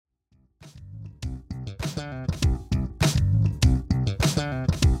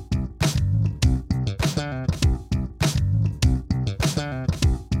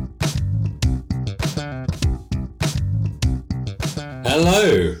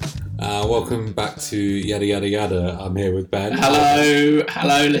Hello, welcome back to Yada Yada Yada. I'm here with Ben.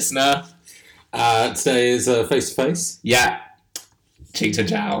 Hello, listener. Today is face to face. Yeah, cheek to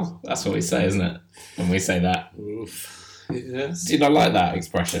jowl. That's what we say, isn't it? When we say that. Oof. Yes. Do you not like that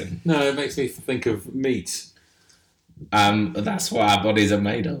expression? No, it makes me think of meat. That's what our bodies are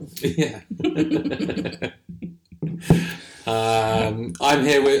made of. Yeah. I'm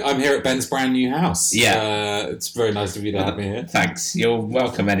here at Ben's brand new house. Yeah. It's very nice of you to have me here. Thanks. You're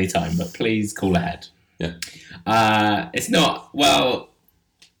welcome anytime, but please call ahead. Yeah. It's not. Well,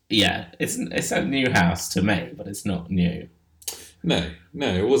 yeah. It's a new house to me, but it's not new. No,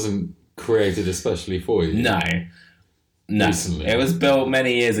 it wasn't created especially for you. No. Recently. It was built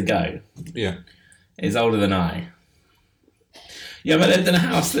many years ago. Yeah. It's older than I. You ever lived in a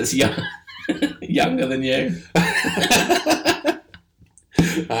house that's younger than you?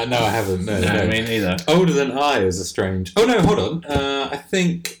 No, I haven't. No, me neither. Older than I is a strange... Oh, no, hold on. I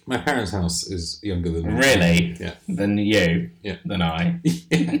think my parents' house is younger than me. Really? Yeah. Than you? Yeah. Than I?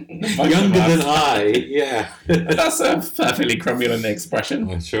 Younger than I, yeah. That's a perfectly cromulent expression.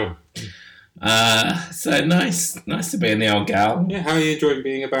 Oh, sure. So nice to be in the old gal. Yeah, how are you enjoying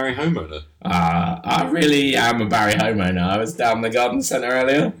being a Barry homeowner? I really am a Barry homeowner. I was down the garden centre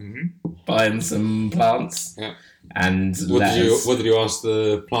earlier, buying some plants. Yeah. And what did you ask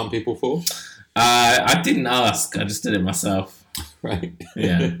the plant people for? I didn't ask. I just did it myself. Right.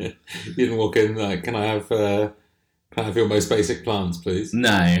 Yeah. You didn't walk in like, can I have your most basic plants, please?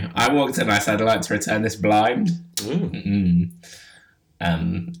 No. I walked in and I said, I'd like to return this blind.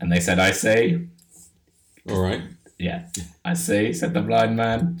 And they said, I see. All right. Yeah, I see, said the blind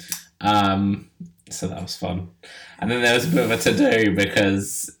man. So that was fun. And then there was a bit of a to-do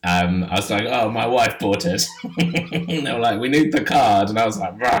because I was like, oh, my wife bought it. And they were like, we need the card. And I was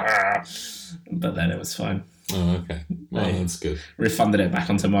like, rah. But then it was fine. Oh, okay. Well, that's good. Refunded it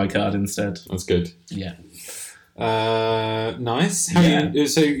back onto my card instead. That's good. Yeah. Nice.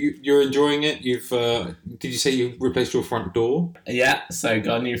 So you're enjoying it? You've did you say you replaced your front door? Yeah, so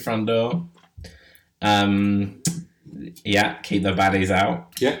got a new front door. Yeah, keep the baddies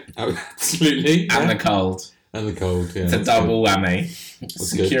out. Yeah, absolutely. And the cold. And the cold, yeah. It's a double whammy. That's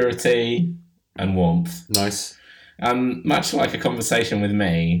Security good. And warmth. Nice. Much like a conversation with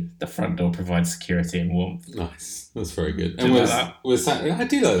me, the front door provides security and warmth. Nice. That's very good. Do you like that? I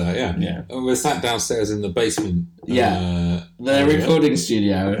do like that, yeah. Yeah. We're sat downstairs in the basement. Yeah. The recording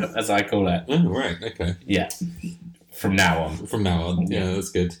studio, as I call it. Oh, right, okay. Yeah. From now on. Yeah,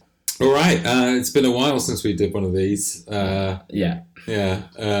 that's good. All right. It's been a while since we did one of these. Yeah.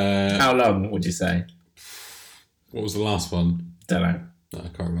 Yeah. How long would you say? What was the last one? Don't know. No, I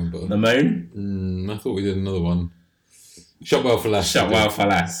can't remember. The moon? I thought we did another one. Shot Well for Less.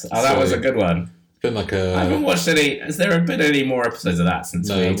 Oh, that was a good one. It's been like I haven't watched any. Has there been any more episodes of that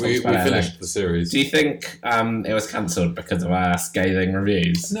since we finished the series? Do you think it was cancelled because of our scathing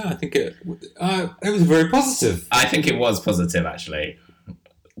reviews? No, I think it was very positive. I think it was positive, actually.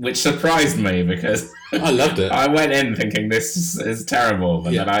 Which surprised me because I loved it. I went in thinking this is terrible,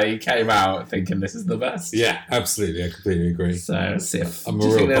 but then I came out thinking this is the best. Yeah, absolutely. I completely agree. So let's see if do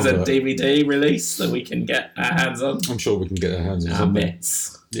you think there's a DVD release that we can get our hands on? I'm sure we can get our hands on our something.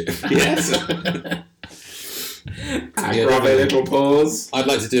 bits. Yeah. Yes. Grubby little paws. I'd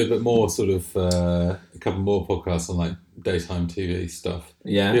like to do a bit more sort of a couple more podcasts on like daytime TV stuff.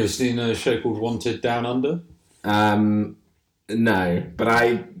 Yeah. Have you ever seen a show called Wanted Down Under? No, but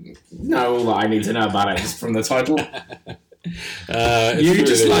I know all that I need to know about it just from the title. You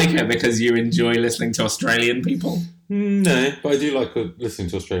just like it because you enjoy listening to Australian people? No, but I do like listening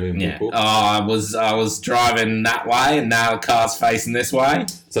to Australian people. Oh, I was driving that way and now the car's facing this way.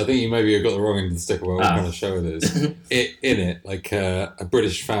 So I think you maybe have got the wrong end of the stick about what kind of show it is. In it, like a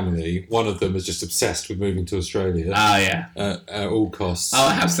British family, one of them is just obsessed with moving to Australia. Oh, yeah. At all costs. Oh,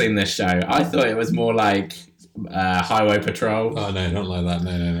 I have seen this show. I thought it was more like Highway Patrol. Oh, no, not like that.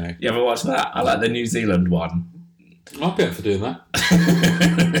 No. You ever watch that? I like the New Zealand one. I'll be up for doing that.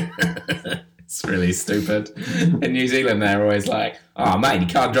 It's really stupid. In New Zealand, they're always like, "Oh, mate, you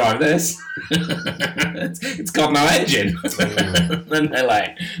can't drive this. it's got no engine." Then they're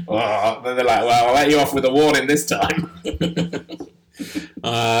like, "Oh," then they're like, "Well, I'll let you off with a warning this time." Yeah,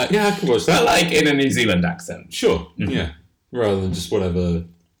 I can watch that. But like in a New Zealand accent, sure. Yeah, rather than just whatever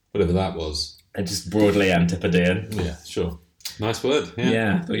that was. They're just broadly Antipodean. Yeah, sure. Nice word.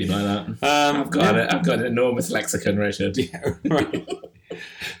 Yeah, I thought you'd like that. I've got an enormous lexicon, Richard. Yeah, right.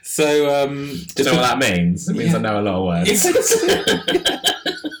 So do you know what that means? It means I know a lot of words.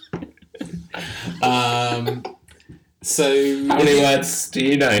 So how many words do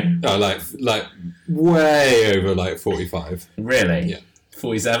you know? Oh, like way over 45. Really? Yeah.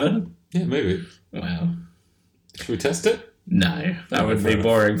 47? Yeah, maybe. Well, should we test it? No, that would be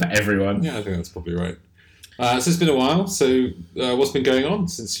boring for everyone. Yeah, I think that's probably right. So it's been a while. So what's been going on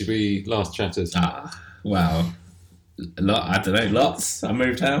since we last chatted? Well, I don't know, lots. I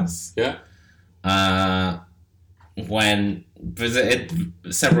moved house. Yeah. Visited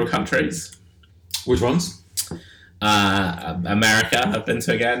several countries. Which ones? America, I've been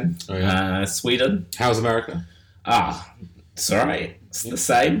to again. Oh, yeah. Sweden. How's America? It's alright. It's the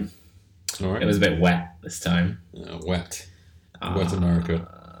same. All right. It was a bit wet this time. Wet. Wet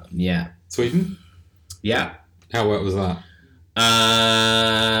America. Yeah. Sweden? Yeah. How wet was that?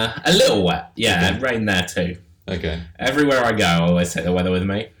 A little wet. Yeah, Okay. It rained there too. Okay. Everywhere I go, I always take the weather with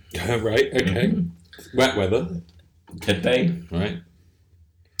me. Right, okay. Mm-hmm. Wet weather? Could be. Right.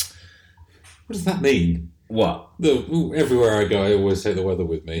 What does that mean? What? Everywhere I go, I always take the weather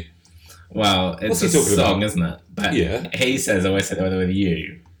with me. Well, it's What's a he talking song, about? isn't it? But yeah. He says, I always take the weather with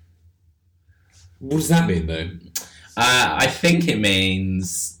you. What does that mean, though? I think it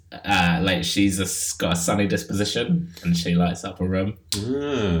means like she's got a sunny disposition and she lights up a room.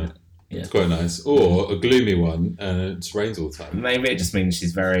 It's quite nice. Or a gloomy one and it rains all the time. Maybe it just means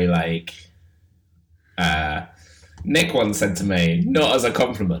she's very like... Nick once said to me, not as a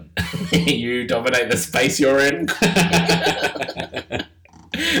compliment, you dominate the space you're in.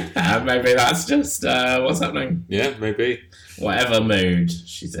 Maybe that's just what's happening. Yeah, maybe. Whatever mood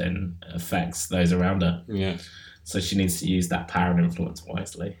she's in affects those around her. Yeah. So she needs to use that power and influence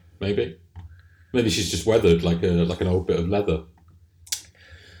wisely. Maybe. Maybe she's just weathered like an old bit of leather.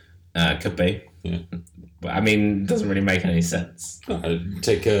 Could be. Yeah. But I mean, it doesn't really make any sense.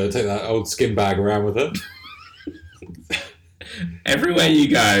 Take that old skin bag around with her. Everywhere you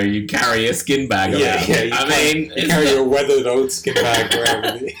go, you carry a skin bag around. Yeah, you carry your weathered old skin bag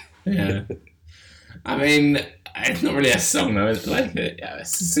around with you. Yeah. I mean, it's not really a song though. It's like it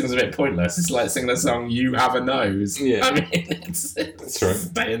seems a bit pointless. It's like singing a song. You have a nose. Yeah. I mean, it's that's right.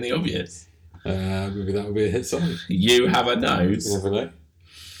 Stating the obvious. Maybe that would be a hit song. You have a nose. You never know.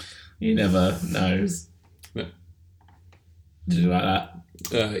 You never knows. No. Did you like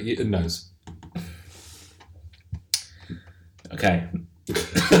that? Nose. Okay.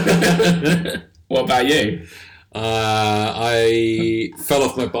 What about you? I fell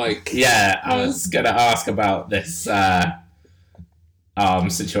off my bike. Yeah, I was going to ask about this arm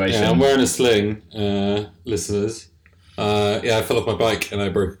situation. Yeah, I'm wearing a sling, listeners. I fell off my bike and I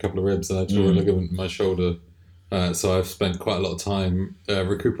broke a couple of ribs and I tore a ligament in my shoulder. So I've spent quite a lot of time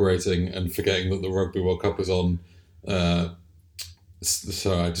recuperating and forgetting that the Rugby World Cup was on.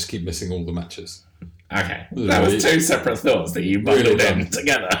 So I just keep missing all the matches. Okay. That was two separate thoughts that you bundled in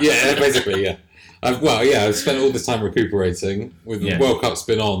together. Yeah, basically, yeah. I've spent all this time recuperating. With the World Cup's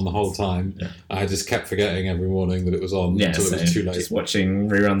been on the whole time. Yeah. I just kept forgetting every morning that it was on until it was too late. Just watching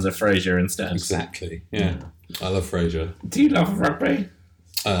reruns of Frasier instead. Exactly, yeah. I love Frasier. Do you love rugby?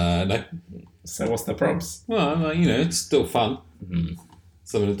 No. So what's the probs? Well, it's still fun. Mm-hmm.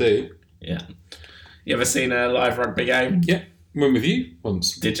 Something to do. Yeah. You ever seen a live rugby game? Yeah. Went with you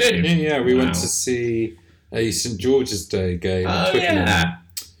once. Did you? Yeah. We went to see a St George's Day game at Twickenham. Yeah.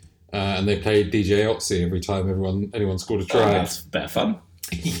 And they played DJ Otzi every time anyone scored a try. Oh, that's a bit of fun.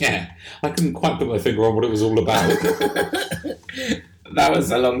 Yeah. I couldn't quite put my finger on what it was all about. That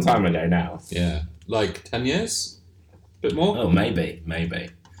was a long time ago now. Yeah. Like 10 years? A bit more? Oh, maybe. Maybe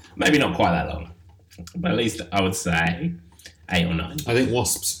not quite that long. But at least I would say 8 or 9. I think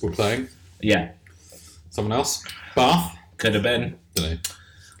Wasps were playing. Yeah. Someone else? Bath? Could have been. Don't know.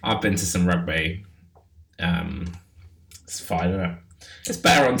 I've been to some rugby. It's fine, isn't it? It's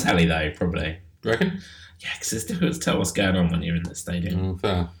better on telly, though, probably. You reckon? Yeah, because it's difficult to tell what's going on when you're in the stadium.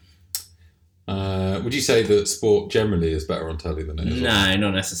 Fair. Would you say that sport generally is better on telly than it is? No,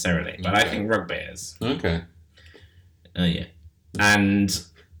 not necessarily. But I think rugby is. Okay. Oh, yeah. And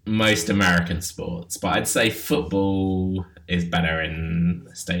most American sports. But I'd say football is better in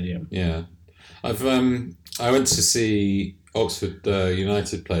the stadium. Yeah. I went to see Oxford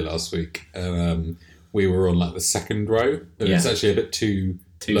United play last week, and we were on like the second row. And it's actually a bit too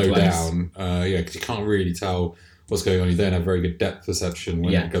low close. Down. Because you can't really tell what's going on. You don't have very good depth perception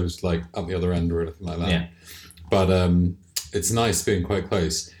when it goes like up the other end or anything like that. Yeah. But it's nice being quite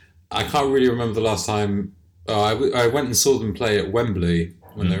close. I can't really remember the last time. I went and saw them play at Wembley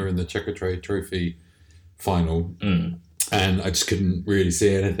when they were in the Checkatrade Trophy final. And I just couldn't really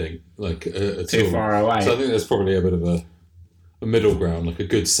see anything at too all. Far away. So I think there's probably a bit of a middle ground, like a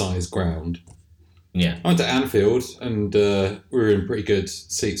good sized ground. Yeah. I went to Anfield and we were in pretty good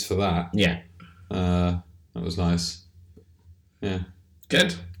seats for that. Yeah. That was nice. Yeah.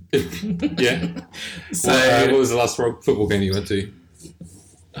 Good. Yeah. So what was the last football game you went to?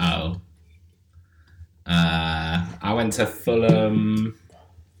 Oh. I went to Fulham,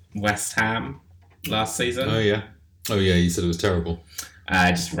 West Ham last season. Oh yeah, you said it was terrible.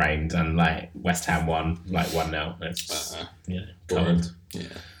 It just rained and West Ham won 1-0. It's cold. Yeah,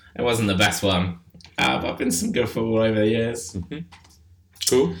 it wasn't the best one. But I've been to some good football over the years. Mm-hmm.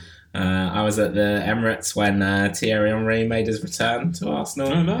 Cool. I was at the Emirates when Thierry Henry made his return to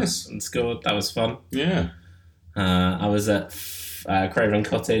Arsenal. Oh, nice. And scored. That was fun. Yeah. I was at Craven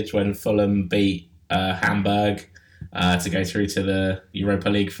Cottage when Fulham beat Hamburg to go through to the Europa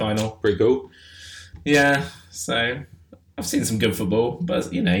League final. Pretty cool. Yeah, so I've seen some good football,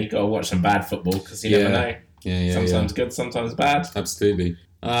 but you got to watch some bad football because you never know. Yeah. Sometimes good, sometimes bad. Absolutely.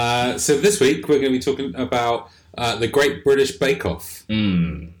 So this week we're going to be talking about the Great British Bake Off.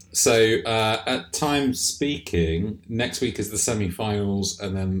 So at time speaking, next week is the semi-finals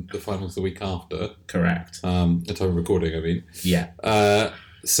and then the finals the week after. Correct. At time of recording, I mean. Yeah.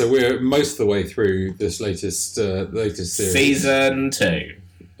 So we're most of the way through this latest series. Season 2.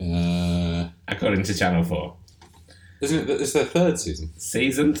 According to Channel 4. Isn't it? It's their third season.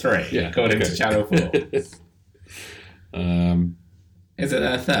 Season 3, according to Channel 4. Is it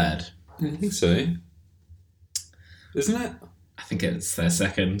their third? I think so. Isn't it? I think it's their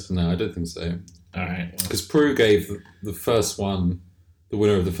second. No, I don't think so. All right. Because Prue gave the first one, the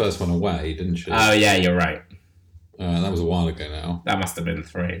winner of the first one away, didn't she? Oh, yeah, you're right. That was a while ago now. That must have been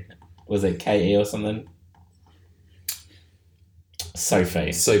 3. Was it Katie or something?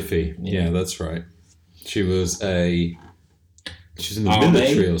 Sophie. Yeah, that's right. She was in the Army?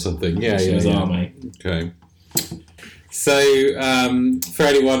 military or something. Yeah, she was Army. Okay. So, for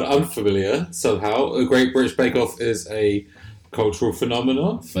anyone unfamiliar, somehow, a Great British Bake Off is a cultural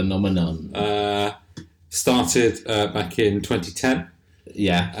phenomenon. Started back in 2010.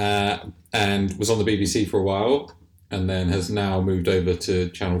 Yeah. And was on the BBC for a while, and then has now moved over to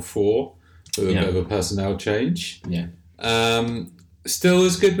Channel 4 with a bit of a personnel change. Yeah. Still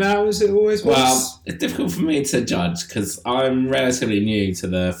as good now as it always was? Well, it's difficult for me to judge because I'm relatively new to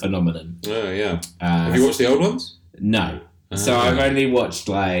the phenomenon. Oh, yeah. Have you watched the old ones? No. So I've only watched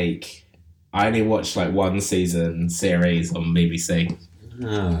one season series on BBC.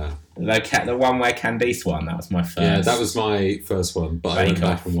 The one where Candice won, that was my first. Yeah, that was my first one, but I went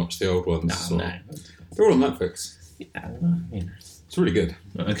back and watched the old ones. No. They're all on Netflix. Yeah, It's really good.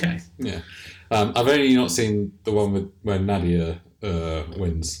 Okay. Yeah. I've only not seen the one where Nadia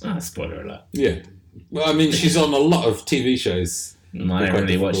wins. Spoiler alert. Yeah. Well, I mean, she's on a lot of TV shows. I don't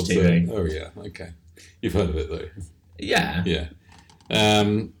really watch TV. Oh, yeah. Okay. You've heard of it, though. Yeah. Yeah.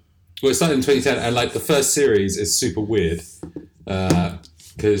 Well, it started in 2010, and the first series is super weird.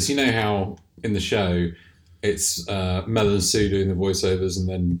 Because you know how in the show it's Mel and Sue doing the voiceovers, and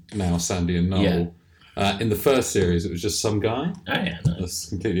then now Sandy and Noel. Yeah. In the first series, it was just some guy. Oh, yeah. Nice. That's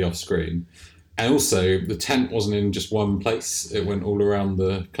completely off screen. And also, the tent wasn't in just one place. It went all around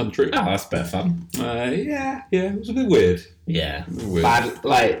the country. Oh, that's a bit of fun. Yeah. It was a bit weird. Yeah. Weird.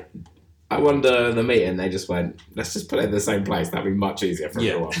 Bad, I wonder in the meeting, they just went, let's just put it in the same place. That'd be much easier for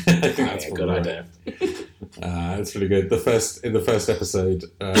everyone. I think that's a good idea. It's really good. In the first episode,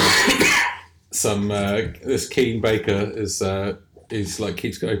 this keen baker he's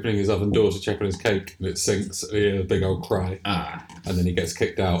keeps opening his oven door to check on his cake, and it sinks. And he has a big old cry, and then he gets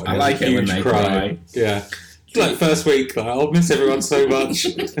kicked out. And I like it when they cry. Yeah, it's first week. I'll miss everyone so much.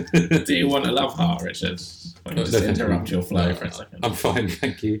 Do you want a love heart, Richard? Let me just interrupt your flow for a second. I'm fine,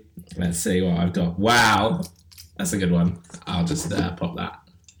 thank you. Let's see what I've got. Wow, that's a good one. I'll just pop that.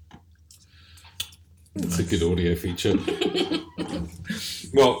 It's a good audio feature.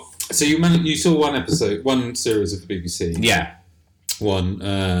 Well, so you saw one series of the BBC. Yeah. One.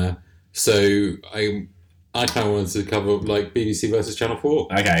 So I kind of wanted to cover BBC versus Channel 4.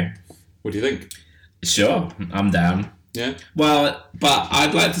 Okay. What do you think? Sure, I'm down. Yeah. Well, but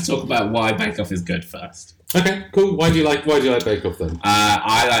I'd like to talk about why Bake Off is good first. Okay, cool. Why do you like Bake Off then?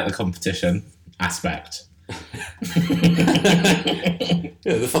 I like the competition aspect.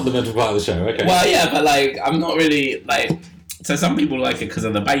 Yeah, the fundamental part of the show. Okay. Well, yeah, but I'm not really So some people like it because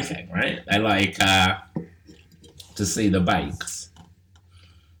of the baking, right? They like to see the bakes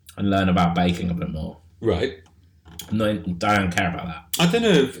and learn about baking a bit more. Right. No, I don't care about that. I don't know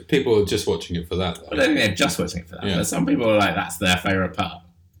if people are just watching it for that, though. I don't think they're just watching it for that. Yeah. But some people are that's their favourite part.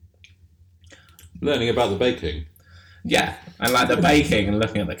 Learning about the baking. Yeah, and the baking and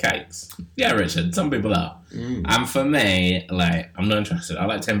looking at the cakes. Yeah, Richard, some people are. And for me, I'm not interested. I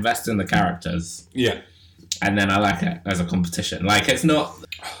like to invest in the characters. Yeah. And then I like it as a competition. It's not,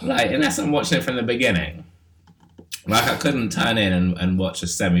 unless I'm watching it from the beginning, Like, I couldn't turn in and watch a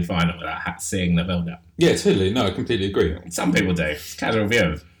semi-final without seeing the build-up. Yeah, totally. No, I completely agree. Some people do. It's casual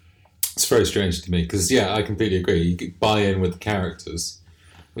viewing. It's very strange to me because, I completely agree. You could buy in with the characters.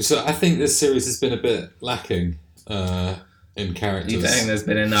 So I think this series has been a bit lacking in characters. You don't think there's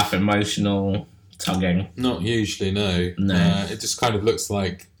been enough emotional tugging? Not usually, no. No. It just kind of looks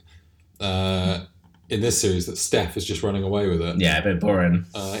like in this series that Steph is just running away with it. Yeah, a bit boring.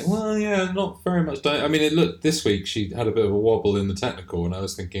 Not very much. I mean, it looked this week she had a bit of a wobble in the technical, and I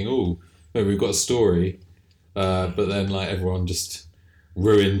was thinking, oh, maybe we've got a story, but then like everyone just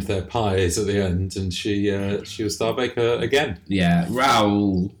ruined their pies at the end, and she was Star Baker again. Yeah,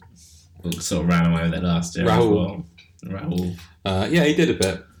 Raoul sort of ran away with it last year. Raoul. He did a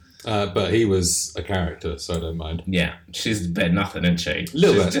bit. But he was a character, so I don't mind. Yeah, she's a bit nothing, isn't she?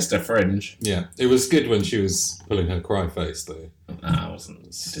 Little bit. Just a fringe. Yeah, it was good when she was pulling her cry face, though. I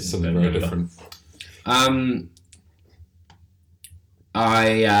wasn't. Something very different.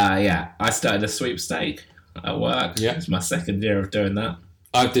 I started a sweepstake at work. Yeah, it's my second year of doing that.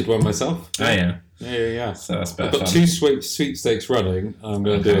 I did one myself. Yeah. Oh yeah. Yeah. So that's better. I've got fun. 2 sweepstakes running. And I'm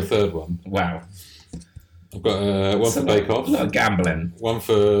going to do a third one. Wow. I've got one for Bake Off. A lot of gambling. One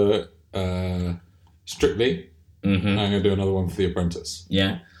for Strictly. Mm-hmm. And I'm going to do another one for The Apprentice.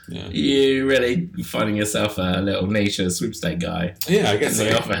 Yeah. Yeah. You really finding yourself a little niche sweepstake guy. Yeah, I guess in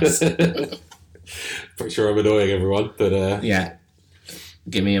the office. Pretty sure I'm annoying everyone, but yeah.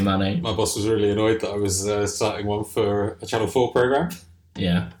 Give me your money. My boss was really annoyed that I was starting one for a Channel 4 programme.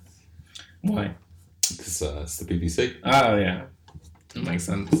 Yeah. Why? Because it's the BBC. Oh, yeah. That makes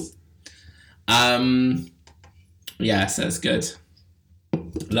sense. Yeah, so it's good.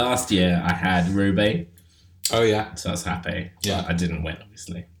 Last year I had Ruby. Oh, yeah. So I was happy. Yeah. But I didn't win,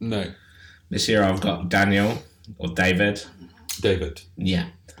 obviously. No. This year I've got Daniel, or David. David. Yeah.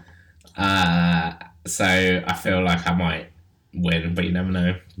 So I feel like I might win, but you never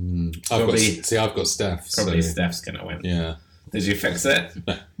know. I've got Steph. Probably Steph's going to win. Yeah. Did you fix it?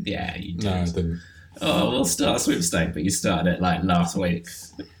 No. Yeah, you did. No, I didn't. Oh, we'll start a sweepstake, but you started it like last week.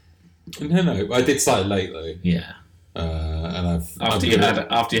 No. I did start late though. Yeah. And after you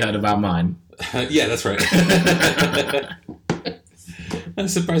heard about mine. Yeah, that's right. That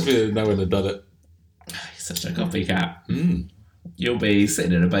surprised me that no one had done it. You're such a copycat. You'll be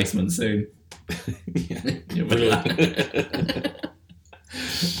sitting in a basement soon. Yeah. You'll be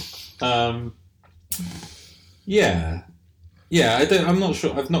Yeah, I'm not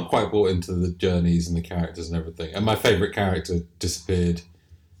sure. I've not quite bought into the journeys and the characters and everything. And my favourite character disappeared.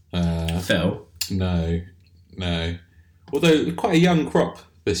 Phil? No. Although quite a young crop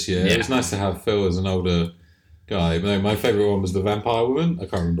this year. Yeah. It was nice to have Phil as an older guy. No, my favourite one was the vampire woman. I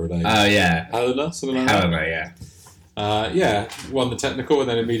can't remember her name. Oh, yeah. Helena, something like Helena, yeah. Won the technical and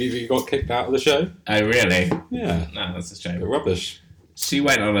then immediately got kicked out of the show. Oh, really? Yeah. No, that's a shame. They're rubbish. She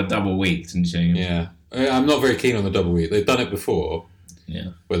went on a double week, didn't she? Yeah. I'm not very keen on the double week. They've done it before.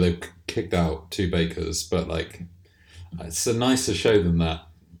 Yeah. Where they've kicked out 2 bakers, but like, it's a nicer show than that.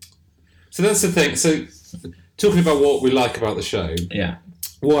 So that's the thing. So talking about what we like about the show. Yeah.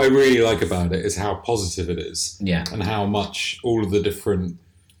 What I really like about it is how positive it is. Yeah. And how much all of the different,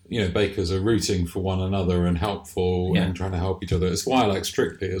 bakers are rooting for one another and helpful and trying to help each other. It's why I like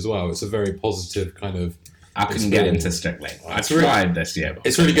Strictly as well. It's a very positive kind of I couldn't get into Strictly. I tried this year.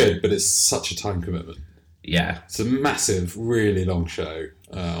 It's really good, but it's such a time commitment. Yeah. It's a massive, really long show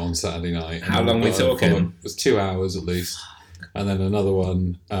on Saturday night. How long are we talking? It was 2 hours at least. And then another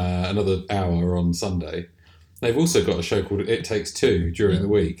one, another hour on Sunday. They've also got a show called It Takes Two during the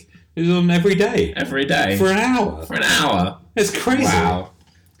week. It's on every day. Every day? For an hour. For an hour? It's crazy. Wow.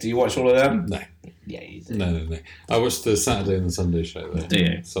 Do you watch all of them? No. Yeah, you do. No. I watched the Saturday and the Sunday show though. Do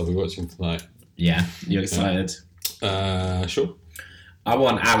you? So I'll be watching tonight. Yeah. You excited? Sure. I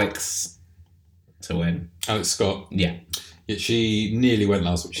want Alex to win. Alex Scott. Yeah. She nearly went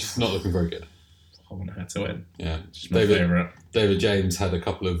last week. She's not looking very good. I want her to win. Yeah. She's my favourite. David James had a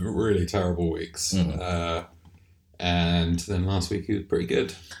couple of really terrible weeks. And then last week he was pretty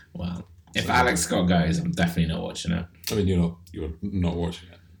good. Well, if Alex Scott goes, I'm definitely not watching it. I mean, you're not watching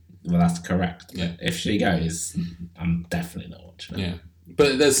it. Well, that's correct. Yeah. If she goes, I'm definitely not watching it. Yeah.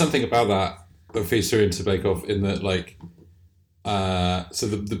 But there's something about that feeds through into Bake Off in that, like, so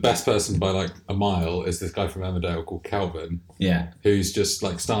the best person by, like, a mile is this guy from Emmerdale called Calvin. Yeah. Who's just,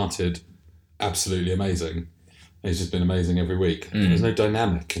 like, started absolutely amazing. He's just been amazing every week. There's no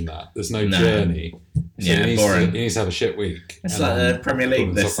dynamic in that. There's no journey. So boring. He needs to have a shit week. It's like the Premier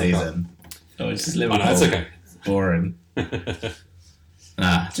League this season. Oh, it's just Liverpool. That's okay. Boring. Do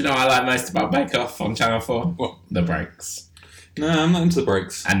you know what I like most about Bake Off on Channel 4? What? The breaks. No, I'm not into the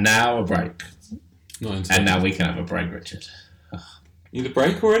breaks. And now a break. Not entirely. And now we can have a break, Richard. You need a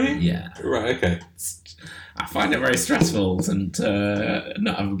break already? Yeah. Right, okay. I find it very stressful to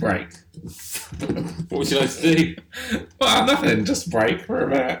not have a break. What would you like to do? Well, nothing. Just break for a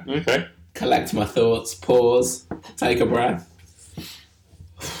minute. Okay. Collect my thoughts, pause, take a breath.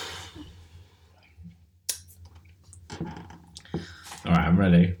 All right, I'm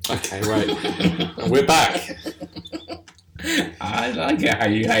ready. Okay, right. We're back. I like it how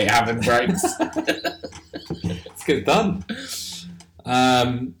you hate having breaks. Let's get it done.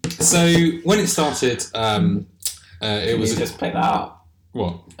 So when it started, it was just pick that up.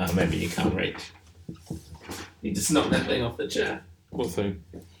 What? Oh, maybe you can't reach. You just knocked that thing off the chair. What thing?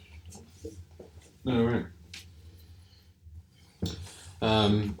 No, right.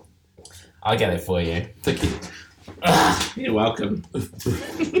 I'll get it for you. Thank you. You're welcome.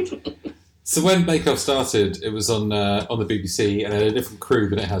 So when Bake Off started, it was on the BBC and it had a different crew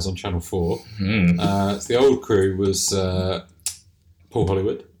than it has on Channel 4. So the old crew was Paul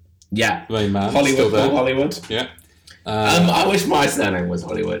Hollywood. Yeah. The main man. Hollywood, still there. Paul Hollywood. Yeah. I wish my surname was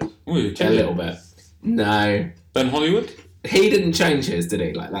Hollywood. A little bit. No. Ben Hollywood? He didn't change his, did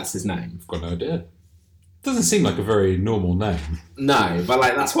he? Like, that's his name. I've got no idea. Doesn't seem like a very normal name. No, but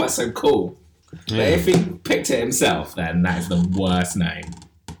like that's why it's so cool. Yeah. But if he picked it himself, then that is the worst name.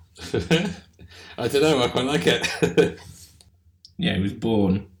 I don't know, I quite like it. Yeah, he was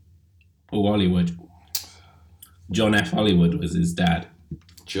born Paul Hollywood. John F. Hollywood was his dad.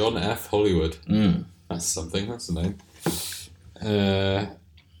 John F. Hollywood. That's something, that's a name.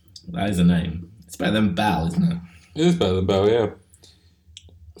 That is a name. It's better than Bell, isn't it? It is better than Bell, yeah.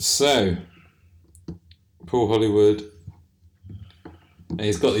 So, Paul Hollywood. And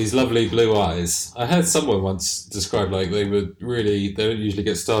he's got these lovely blue eyes. I heard someone once describe like they don't usually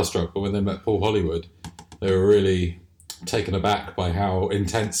get starstruck, but when they met Paul Hollywood, they were really taken aback by how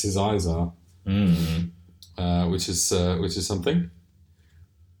intense his eyes are. Which is something.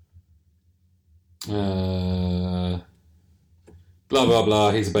 Blah blah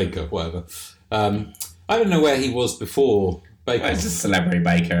blah. He's a baker, whatever. I don't know where he was before Bake Off. Well, he's a celebrity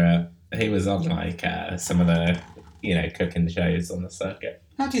baker. He was on like some of the cooking shows on the circuit.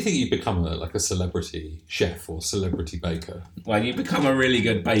 How do you think you become a celebrity chef or celebrity baker? Well, you become a really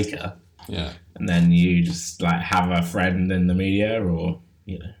good baker. Yeah. And then you just like have a friend in the media, or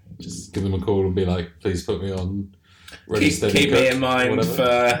just give them a call and be like, please put me on. Keep me in mind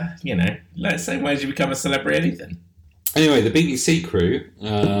for let's say, where did you become a celebrity? Anything. Anyway, the BBC crew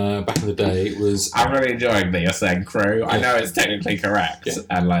back in the day was. I'm really enjoying that you're saying crew. Yeah. I know it's technically correct,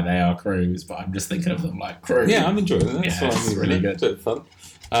 and like they are crews, but I'm just thinking of them like crew. Yeah, I'm enjoying it. That's what I mean. Really good. It's a bit of fun.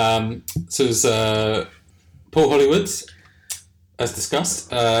 So it was Paul Hollywood, as discussed,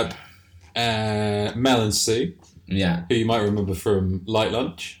 Mel and Sue. Yeah. Who you might remember from Light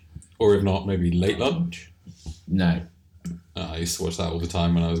Lunch, or if not, maybe Late Lunch. No. I used to watch that all the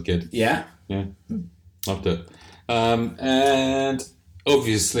time when I was a kid. Yeah. Yeah. Loved it. And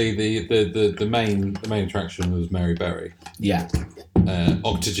obviously the main attraction was Mary Berry. Yeah.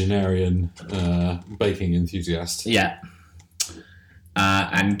 Octogenarian baking enthusiast. Yeah.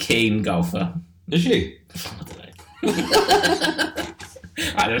 And keen golfer. Is she? I don't know.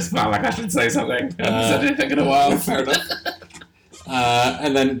 I just felt like I should say something. I haven't said anything in a while. Fair enough.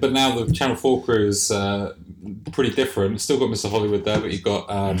 But now the Channel 4 crew is pretty different. Still got Mr. Hollywood there, but you've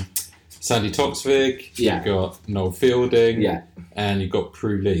got Sandy Toksvig, you've got Noel Fielding, and you've got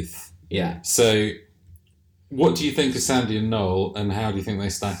Prue Leith. Yeah. So, what do you think of Sandy and Noel, and how do you think they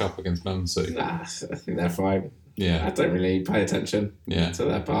stack up against Mel and Sue? I think they're fine. Yeah. I don't really pay attention to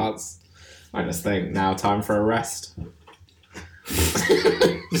their parts. I just think now time for a rest.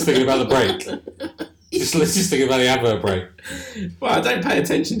 Just thinking about the break. Just thinking about the advert break. Well, I don't pay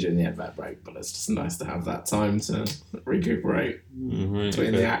attention during the advert break, but it's just nice to have that time to recuperate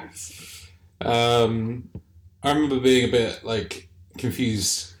between the acts. I remember being a bit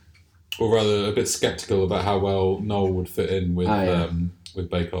confused, or rather a bit sceptical about how well Noel would fit in with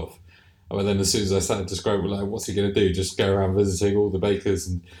Bake Off. But then as soon as I started describing, what's he going to do? Just go around visiting all the bakers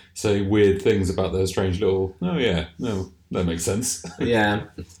and say weird things about their strange little... Oh, yeah. No, that makes sense. Yeah,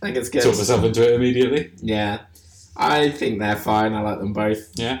 I think it's good. Talk myself into it immediately. Yeah. I think they're fine. I like them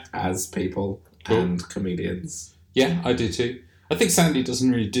both. Yeah. As people and comedians. Yeah, I do too. I think Sandy doesn't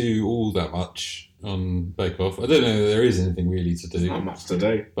really do all that much on Bake Off. I don't know if there is anything really to do. There's not much to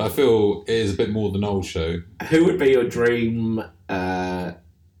do. But I feel it is a bit more than old show. Who would be your dream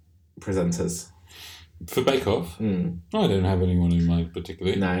presenters? For Bake Off? I don't have anyone in mind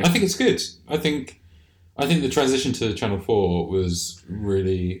particularly. No. I think it's good. I think the transition to Channel 4 was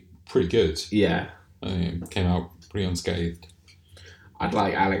really pretty good. Yeah. I think it came out pretty unscathed. I'd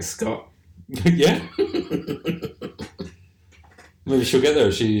like Alex Scott. Yeah. Maybe she'll get there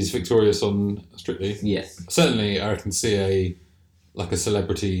if she's victorious on Strictly. Yeah. Certainly, I can see a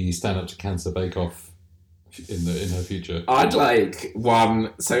celebrity stand up to cancer bake off in her future. I'd like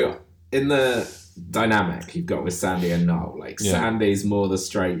one. So in the dynamic you've got with Sandy and Noel, like Sandy's more the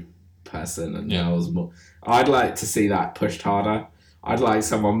straight person and Noel's more. I'd like to see that pushed harder. I'd like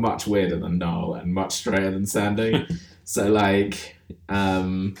someone much weirder than Noel and much straighter than Sandy. So like.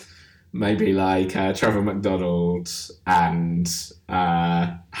 Maybe like Trevor McDonald and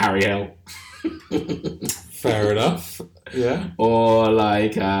Harry Hill. Fair enough. Yeah. Or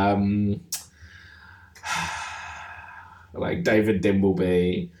like David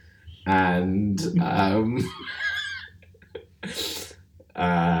Dimbleby and I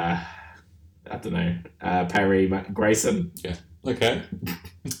don't know, Perry Grayson. Yeah. Okay.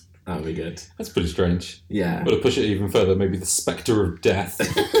 That would be good. That's pretty strange. Yeah. But to push it even further, maybe the spectre of death.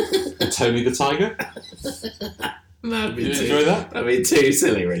 Tony the Tiger. That'd be enjoy that? That'd be too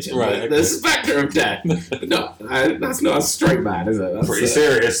silly, Richard. Right. The spectre of death. No, that's not a straight man, is it? That's pretty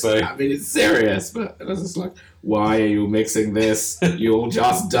serious, though. I mean, it's serious, but it's just like, why are you mixing this? You'll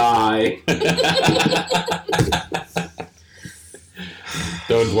just die.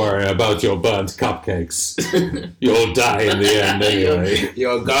 Don't worry about your burnt cupcakes. You'll die in the end anyway.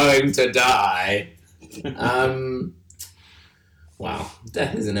 You're going to die. Wow,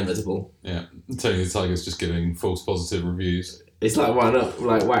 death is inevitable. Yeah, Tony the Tiger's just giving false positive reviews. It's like, why not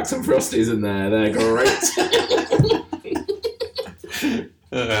whack some Frosties in there? They're great.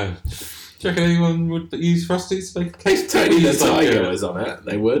 Do you reckon anyone would use Frosties to make a cake? If Tony the Tiger was on it,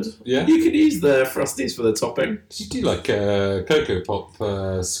 they would. Yeah. You could use the Frosties for the topping. You do like Cocoa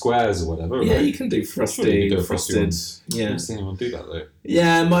Pop squares or whatever. Yeah, right? you can do frosted. Yeah. I've never seen anyone do that though.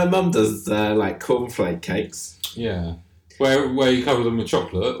 Yeah, my mum does cornflake cakes. Yeah. Where you cover them with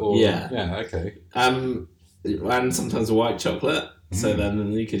chocolate or yeah, okay. And sometimes white chocolate. So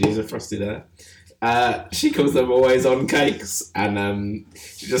then you could use a frosty there. She calls them always on cakes, and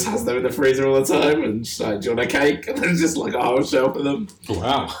she just has them in the freezer all the time. And she's like, "Do you want a cake?" And there's just like a whole shelf of them.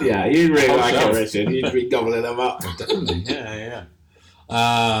 Wow. Yeah, you'd really like it, Richard. You'd be gobbling them up. Definitely. Yeah.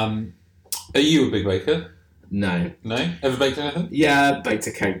 Are you a big baker? No. No. Ever baked anything? Yeah, baked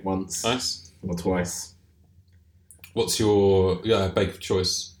a cake once. Nice. Or twice. What's your bake of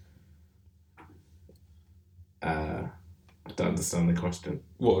choice? I don't understand the question.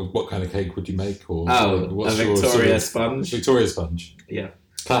 What kind of cake would you make? Or what's a Victoria sponge. Victoria sponge. Yeah.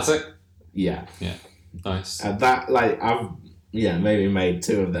 Classic. Yeah. Yeah. Nice. That I've maybe made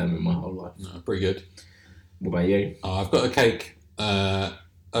 2 of them in my whole life. No, pretty good. What about you? I've got a cake.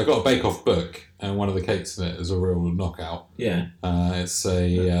 I've got a bake-off book, and one of the cakes in it is a real knockout. Yeah. It's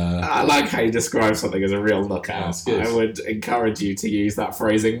a... I like how you describe something as a real knockout. That's good. I would encourage you to use that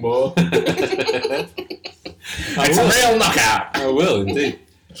phrasing more. It's a real knockout! I will, indeed.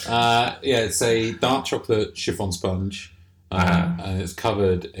 It's a dark chocolate chiffon sponge, and it's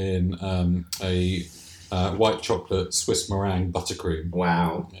covered in a white chocolate Swiss meringue buttercream.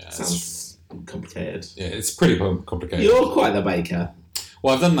 Wow. Yeah, sounds complicated. Yeah, it's pretty complicated. You're quite the baker.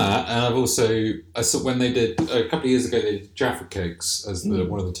 Well, I've done that, and I saw when they did a couple of years ago. They did Jaffa cakes as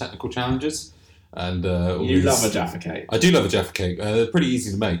one of the technical challenges, and you love a Jaffa cake. I do love a Jaffa cake. They're pretty easy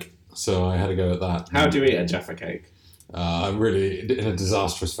to make, so I had to go at that. How do you eat a Jaffa cake? Really in a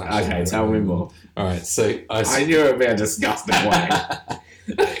disastrous fashion. Okay, tell me more. All right, so I knew it would be a disgusting way.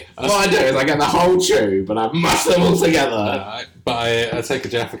 What I do is I get the whole tube and I mush them all together. But I take a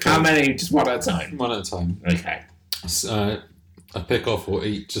Jaffa cake. How many? Just one at a time. One at a time. Okay. So, I pick off or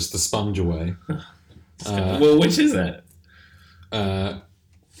eat just the sponge away. Well, which is it? I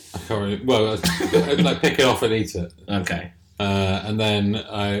can't really... Well, I pick it off and eat it. Okay. And then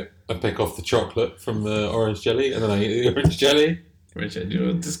I pick off the chocolate from the orange jelly, and then I eat the orange jelly. Richard,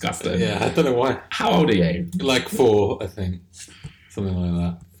 you're disgusting. Yeah, I don't know why. How old are you? Like 4, I think. Something like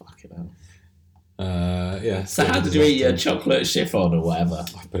that. Fucking hell. Yeah. So how did you eat your chocolate chiffon or whatever?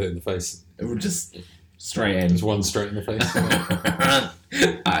 I put it in the face. It would just straight in. Just one straight in the face.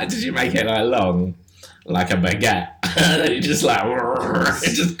 Did you make it long? Like a baguette? And then you just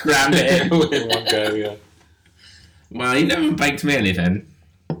just crammed it in. In one go, yeah. Well, you never baked me anything.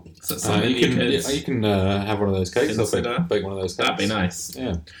 So you can have one of those cakes. Consider. I'll bake one of those cakes. That'd be nice.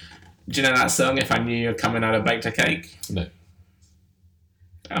 Yeah. Do you know that song, If I Knew You Were Coming Out of Baked a Cake? No.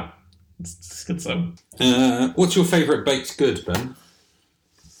 Oh, it's a good song. What's your favourite baked good, Ben?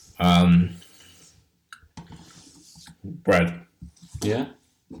 Bread. Yeah?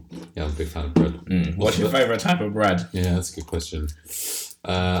 Yeah, I'm a big fan of bread. What's your favourite type of bread? Yeah, that's a good question.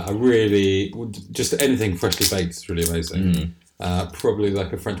 Just anything freshly baked is really amazing. Probably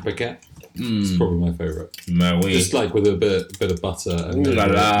like a French baguette. It's probably my favourite. Oui. Just like with a bit of butter and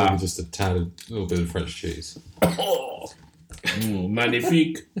maybe just a little bit of French cheese. Oh,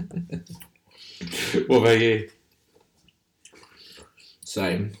 magnifique. What about you?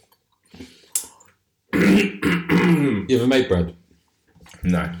 Same. You ever made bread?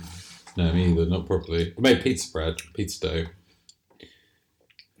 No. No, me either. Not properly. I made pizza bread, pizza dough.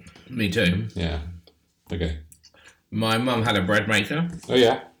 Me too. Yeah. Okay. My mum had a bread maker. Oh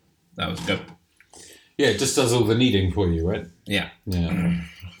yeah. That was good. Yeah, it just does all the kneading for you, right? Yeah. Yeah.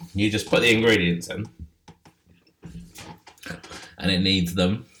 You just put the ingredients in, and it kneads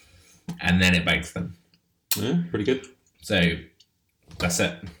them, and then it bakes them. Yeah, pretty good. So that's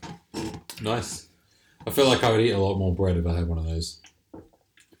it. Nice. I feel like I would eat a lot more bread if I had one of those.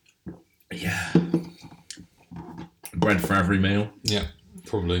 Yeah. Bread for every meal. Yeah,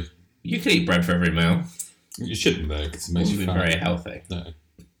 probably. You can eat bread for every meal. You shouldn't though, because it makes you fat. Very healthy. No.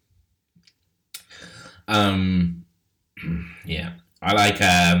 Yeah. I like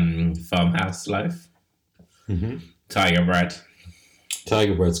farmhouse loaf. Mm-hmm. Tiger bread.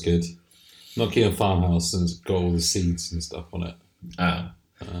 Tiger bread's good. Not keen on farmhouse, and it's got all the seeds and stuff on it. Oh.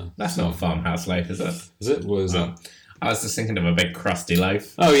 That's not farmhouse loaf, is it? Is it? What is that? I was just thinking of a big crusty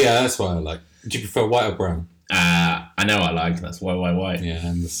loaf. Oh yeah, that's what I like. Do you prefer white or brown? I know I like. That's white. Yeah,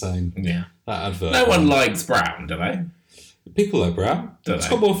 I'm the same. Yeah. That advert. No one likes brown, do they? People like brown. It's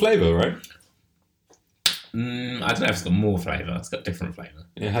got more flavour, right? I don't know if it's got more flavour. It's got different flavour.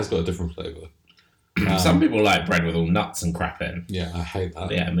 It has got a different flavour. Some people like bread with all nuts and crap in. Yeah, I hate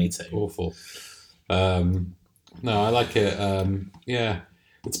that. Yeah, me too. Awful. No, I like it. Yeah.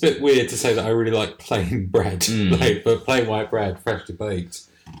 It's a bit weird to say that I really like plain bread. But plain white bread, freshly baked,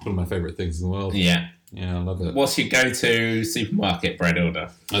 one of my favourite things in the world. Yeah. Yeah, I love it. What's your go-to supermarket bread order?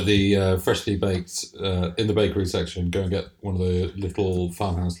 The freshly baked, in the bakery section, go and get one of the little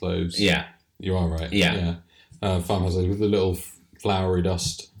farmhouse loaves. Yeah. You are right. Yeah. Farmhouse loaves with the little floury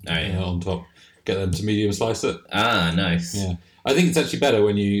dust on top. Get them to medium slice it. Ah, nice. Yeah. I think it's actually better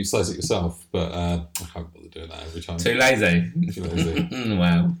when you slice it yourself, but I can't bother doing that every time. Too lazy. Too lazy.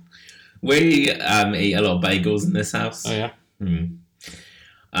 Wow. We eat a lot of bagels in this house. Oh, yeah?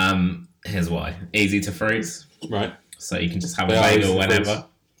 Here's why. Easy to freeze. Right. So you can just have a bagel whenever.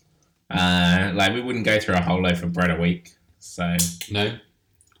 We wouldn't go through a whole loaf of bread a week. So no.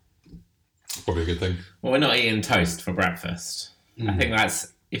 Probably a good thing. Well, we're not eating toast for breakfast. I think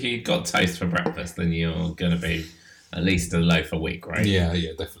that's... If you've got toast for breakfast, then you're going to be at least a loaf a week, right? Yeah,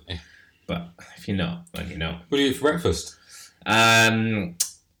 definitely. But if you're not, then you're not. What do you eat for breakfast?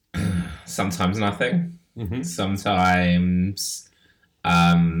 Sometimes nothing. Mm-hmm. Sometimes...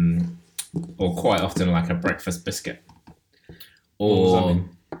 or quite often like a breakfast biscuit. Or... What does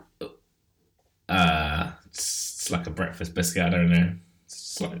that mean? It's like a breakfast biscuit, I don't know.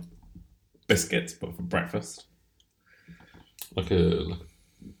 It's like biscuits, but for breakfast. Like a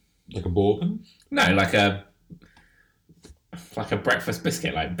bourbon? No, like a breakfast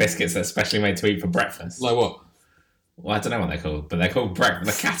biscuit, like biscuits that's specially made to eat for breakfast. Like what? Well, I don't know what they're called, but they're called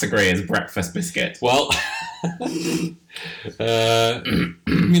breakfast. The category is breakfast biscuit. Well, you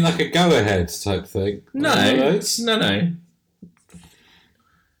mean like a go-ahead type thing? No.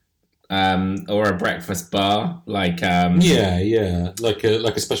 Or a breakfast bar, like like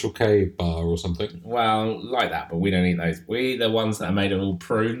a Special K bar or something. Well, like that, but we don't eat those. We eat the ones that are made of all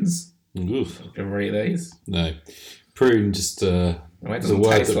prunes. Oof. You ever eat these? No, prune just it doesn't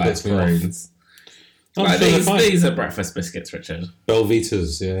taste like prunes. Like these are breakfast biscuits, Richard.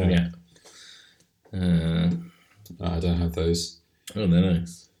 Belvitas, yeah. Yeah. I don't have those. Oh, they're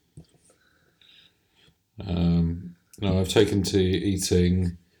nice. No, I've taken to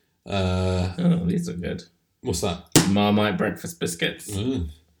eating. These are good. What's that? Marmite breakfast biscuits.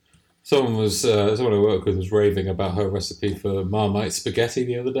 Someone I work with was raving about her recipe for Marmite spaghetti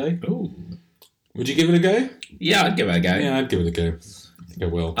the other day. Ooh. Would you give it a go? Yeah, I'd give it a go. Yeah, I'd give it a go. I think I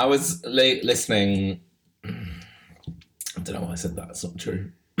will. I was listening. I don't know why I said that. It's not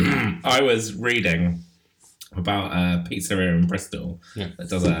true. I was reading about a pizzeria in Bristol that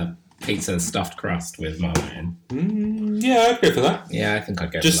does a pizza stuffed crust with Marmite in. Yeah, I'd go for that. Yeah, I think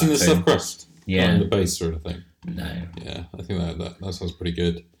I'd go just for that. Just in the stuffed crust? Yeah. Not in the base or anything? No. Yeah, I think that sounds pretty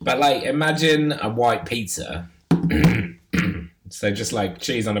good. But, imagine a white pizza. So just,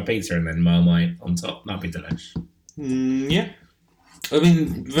 cheese on a pizza and then Marmite on top. That'd be delish. Yeah. I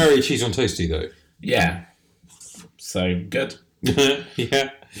mean, very cheese on toasty, though. Yeah. So, good. Yeah.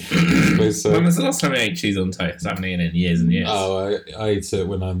 I suppose so. When was the last time I ate cheese on toast? I haven't eaten it in years and years. Oh, I eat it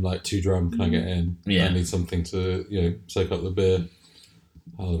when I'm, too drunk and I get in. Yeah. I need something to, soak up the beer.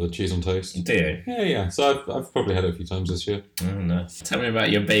 I love a cheese on toast. Do you? Yeah. So I've probably had it a few times this year. Oh, nice. Tell me about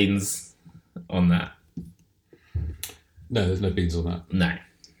your beans on that. No, there's no beans on that. No.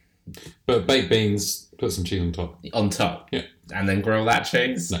 But baked beans, put some cheese on top. On top? Yeah. And then grill that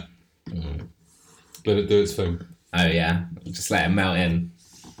cheese? No. Let it do its thing. Oh, yeah. Just let it melt in.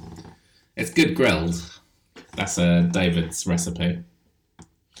 It's good grilled. That's David's recipe.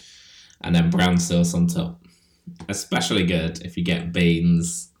 And then brown sauce on top. Especially good if you get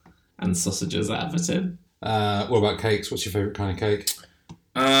beans and sausages out of it in. What about cakes? What's your favourite kind of cake?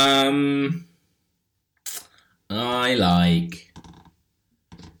 I like...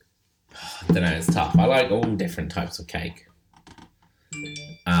 I don't know, it's tough. I like all different types of cake.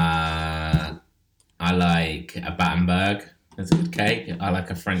 I like a Battenberg. It's a good cake. I like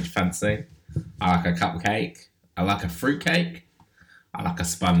a French fancy. I like a cupcake. I like a fruit cake. I like a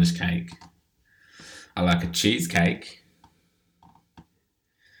sponge cake. I like a cheesecake.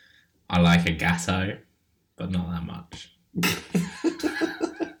 I like a gateau, but not that much.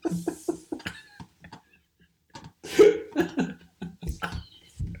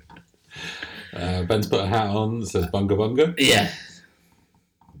 Ben's put a hat on that says Bunga Bunga. Yeah.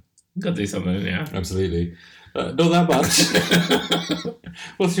 Got to do something, yeah. Absolutely. Not that much.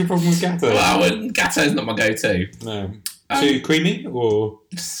 What's your problem with gateau? Well, gateau's not my go-to. No. Too creamy, or?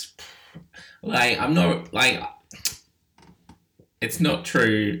 Like, I'm not, like... It's not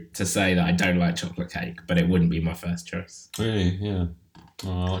true to say that I don't like chocolate cake, but it wouldn't be my first choice. Really? Yeah.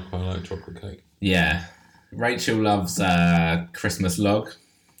 Oh, I quite like chocolate cake. Yeah. Rachel loves Christmas log.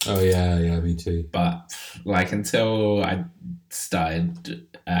 Oh, yeah, me too. But, like, until I started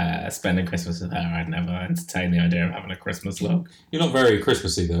spending Christmas with her, I'd never entertained the idea of having a Christmas log. You're not very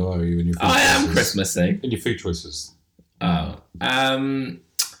Christmassy, though, are you? In your food I choices? am Christmassy. In your food choices? Oh.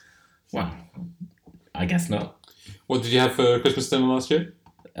 Well, I guess not. What did you have for Christmas dinner last year?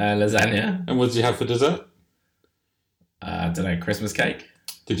 Lasagna. And what did you have for dessert? I don't know, Christmas cake?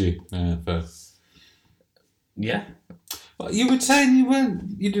 Did you? Fair. Yeah. Well, you were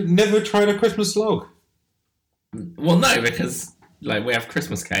saying you'd never tried a Christmas log. Well, no, because like we have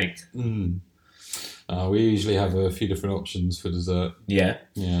Christmas cake. We usually have a few different options for dessert. Yeah.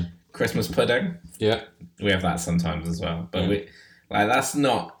 Yeah. Christmas pudding. Yeah. We have that sometimes as well, but that's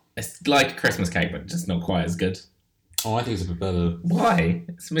not. It's like a Christmas cake, but just not quite as good. Oh, I think it's a bit better. Why?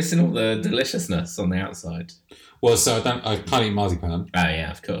 It's missing all the deliciousness on the outside. Well, so I can't eat marzipan. Oh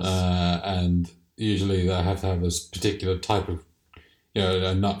yeah, of course. And usually I have to have this particular type of,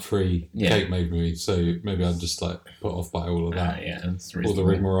 a nut-free cake made with me. So maybe I'd just like put off by all of that. Yeah, that's all the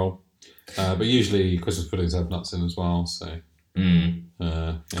rigmarole. But usually Christmas puddings have nuts in as well. So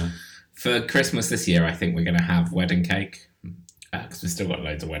yeah. For Christmas this year, I think we're going to have wedding cake because we've still got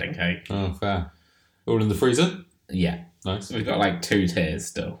loads of wedding cake. Oh, fair. All in the freezer? Yeah. Nice. We've got like 2 tiers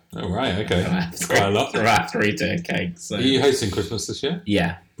still. Oh, right, okay. That's quite a lot. We're at 3-tier cakes. So. Are you hosting Christmas this year?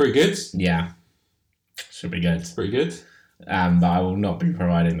 Yeah. Pretty good? Yeah. Should be good. Pretty good? But I will not be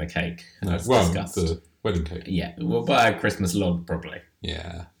providing the cake. No. Well, the wedding cake. Yeah. We'll buy a Christmas log, probably.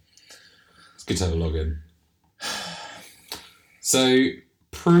 Yeah. It's good to have a log in. So,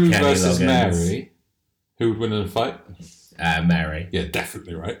 Prue versus Mary. Who would win in a fight? Mary. Yeah,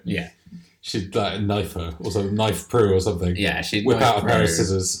 definitely, right? Yeah. She'd knife her, or something, knife Prue or something. Yeah, she'd whip out a pair of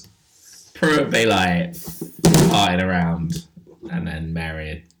scissors. Prue would be like fighting around, and then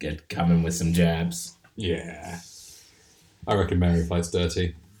Mary would come in with some jabs. Yeah. I reckon Mary fights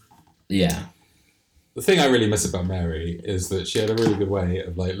dirty. Yeah. The thing I really miss about Mary is that she had a really good way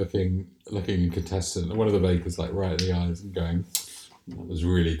of like looking a contestant, and one of the bakers like right in the eyes and going, "That was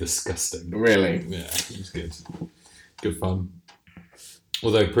really disgusting." Really? Yeah, it was good. Good fun.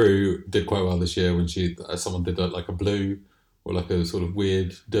 Although Prue did quite well this year when someone did like a blue or like a sort of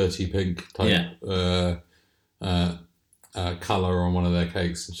weird dirty pink type colour on one of their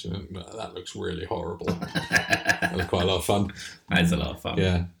cakes, and she went, "That looks really horrible." That was quite a lot of fun. That is a lot of fun.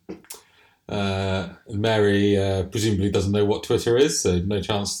 Yeah. Mary presumably doesn't know what Twitter is, so no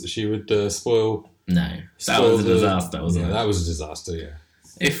chance that she would spoil. No, that was a disaster, wasn't it? That was a disaster. Yeah.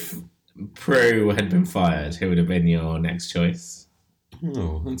 If Prue had been fired, who would have been your next choice?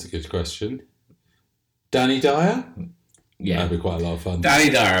 Oh, that's a good question. Danny Dyer? Yeah. That'd be quite a lot of fun. Danny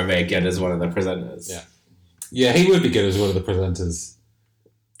Dyer would be good as one of the presenters. Yeah. Yeah, he would be good as one of the presenters.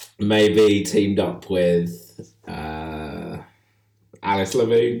 Maybe teamed up with Alice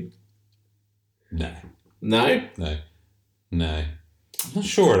Levine? No. No? No. I'm not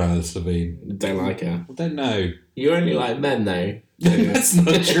sure about Alice Levine. Don't like her. I don't know. You only like men, though. That's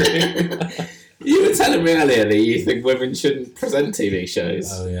not true. You were telling me earlier that you think women shouldn't present TV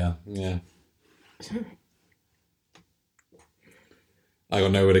shows. Oh, yeah. I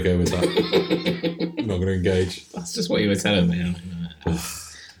got nowhere to go with that. I'm not going to engage. That's just what you were telling me.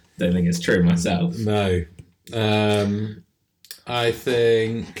 don't think it's true myself. No. I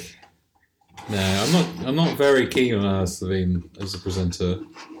think... No, I'm not very keen on Alice Levine as a presenter.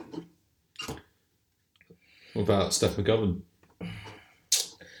 What about Steph McGovern?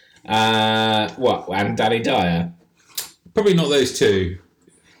 What? And Danny Dyer? Probably not those two.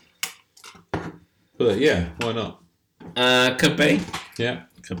 But yeah, why not? Could be. Yeah.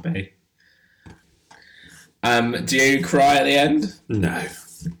 Could be. Do you cry at the end? No.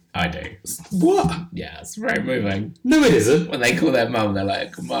 I do. What? Yeah, it's very moving. No, it isn't. When they call their mum, they're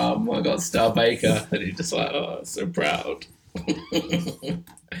like, "Mum, I got Star Baker," and you're just like, "Oh, I'm so proud."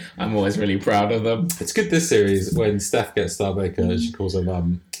 I'm always really proud of them. It's good this series when Steph gets Star Baker, she calls her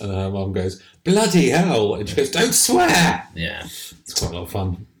mum, and her mum goes, "Bloody hell!" and she goes, "Don't swear." Yeah, it's quite a lot of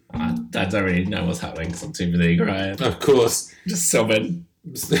fun. I don't really know what's happening because I'm too busy crying. Of course, just sobbing,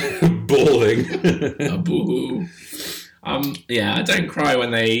 bawling. Boo. Yeah, I don't cry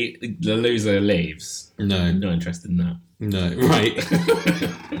when the loser leaves. No, no interest in that. No, right.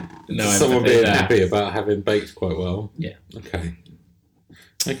 No, someone being happy about having baked quite well. Yeah. Okay.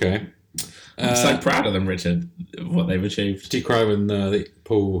 I'm so proud of them, Richard, of what they've achieved. Do you cry when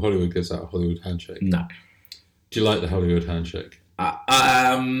Paul Hollywood gives out a Hollywood Handshake? No. Do you like the Hollywood Handshake? Yeah,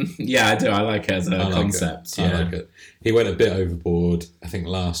 I do. I like it as a concept. I like it. He went a bit overboard, I think,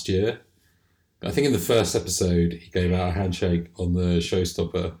 last year. I think in the first episode, he gave out a handshake on the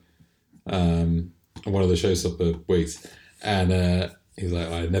Showstopper, on one of the Showstopper weeks. And he's like,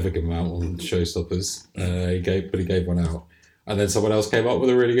 I never give them out on Showstoppers. He gave one out. And then someone else came up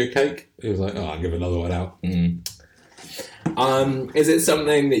with a really good cake. He was like, I'll give another one out. Is it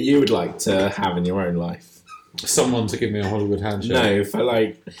something that you would like to have in your own life? Someone to give me a Hollywood handshake? No, for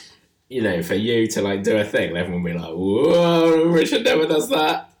for you to do a thing, everyone will be like, whoa, Richard never does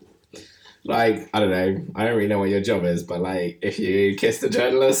that. I don't know. I don't really know what your job is, but if you kissed a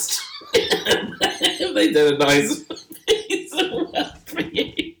journalist, if they did a nice piece of work for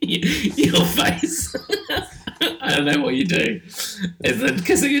you, your face. I don't know what you do. Is that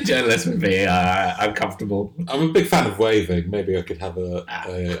kissing a journalist would be uncomfortable? I'm a big fan of waving. Maybe I could have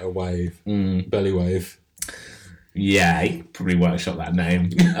a wave, belly wave. Yeah, you could probably workshop that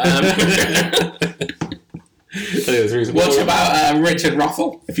name. What about Richard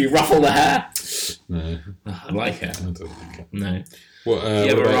Ruffle? If you ruffle the hair? No. I like it. I don't like it. No. What,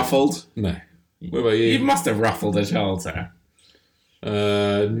 you ever ruffled? No. What about you? You must have ruffled a child's hair.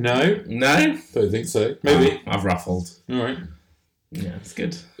 No. No? Don't think so. Maybe. I've ruffled. All right. Yeah, it's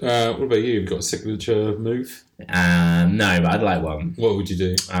good. What about you? You've got a signature move? No, but I'd like one. What would you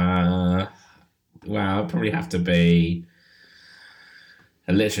do? Well, it'd probably have to be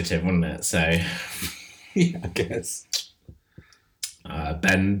alliterative, wouldn't it? So... yeah, I guess.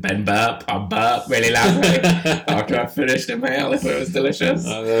 Ben burp. I burp really loudly after I finished a meal if it was delicious.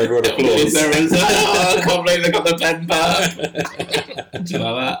 Everyone applauds. I can't believe they got the Ben burp. Do you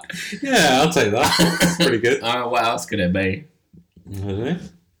like that? Yeah, I'll take that. That's pretty good. What else could it be? I don't know.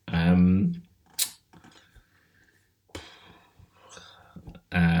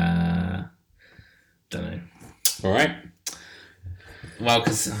 Don't know. All right. Well,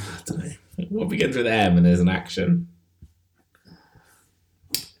 because I don't know. What begins with M and there's an action?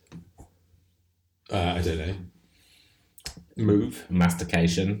 I don't know. Move.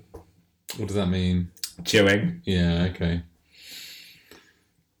 Mastication. What does that mean? Chewing. Yeah, okay.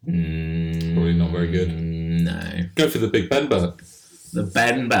 Probably not very good. No. Go for the Big Ben burp. The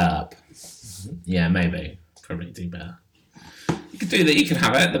Ben burp. Yeah, maybe. Probably do better. You could do that. You can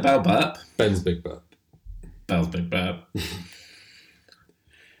have it. The Bell burp. Ben's Big burp. Bell's Big burp.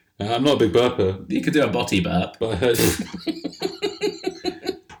 I'm not a big burper. You could do a body burp. But I heard...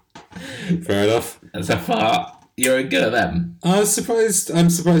 Fair enough. And so far, you're good at them. I'm surprised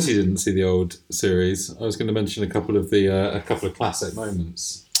you didn't see the old series. I was going to mention a couple of classic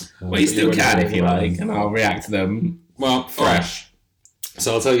moments. Well, you still can if you like, and I'll react to them. Well, fresh.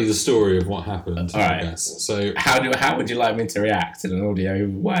 So I'll tell you the story of what happened. All right. I guess. So how would you like me to react in an audio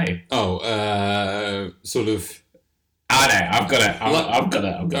way? Sort of. I know. I've got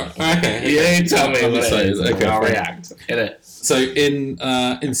it. Okay. You tell me what it is. Okay, I'll react. Hit it. So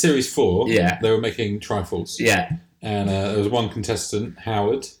in series 4, yeah, they were making trifles. Yeah. And there was one contestant,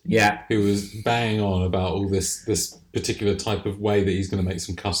 Howard, yeah, who was banging on about all this particular type of way that he's going to make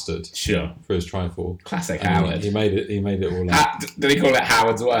some custard. Sure. For his trifle. Classic and Howard. He made it all up. Did he call it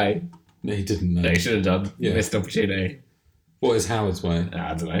Howard's way? No, he didn't. No, he should have done. Yeah. Missed opportunity. What is Howard's way?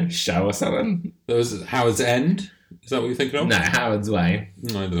 I don't know. Show or something. There was Howard's End. Is that what you're thinking of? No, Howard's way.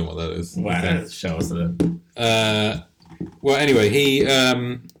 No, I don't know what that is. Well, okay. Show us then. Well, anyway, he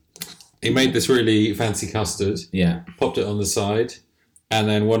made this really fancy custard. Yeah. Popped it on the side, and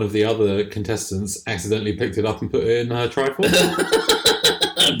then one of the other contestants accidentally picked it up and put it in her trifle.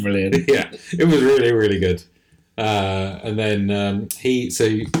 Brilliant. Yeah, it was really, really good. And then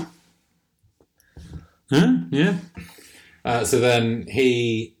yeah. So then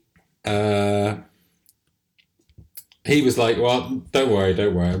he was like, well, don't worry.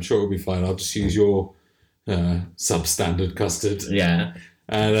 I'm sure it'll be fine. I'll just use your substandard custard. Yeah.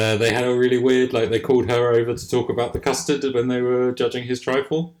 And they had a really weird, they called her over to talk about the custard when they were judging his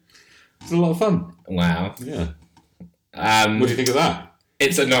trifle. It was a lot of fun. Wow. Yeah. What do you think of that?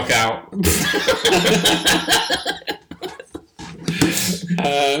 It's a knockout.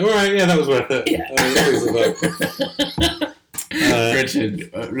 All right, yeah, that was worth it. Yeah.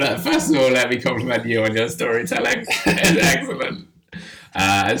 Richard, first of all, let me compliment you on your storytelling. It's excellent.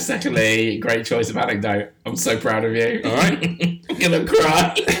 And secondly, great choice of anecdote. I'm so proud of you. All right. I'm going to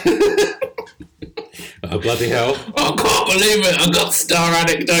cry. Oh, bloody hell. I can't believe it. I got star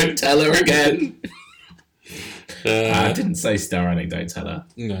anecdote teller again. I didn't say star anecdote teller.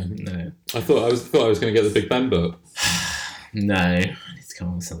 No. I thought I was going to get the Big Ben book. No. I need to come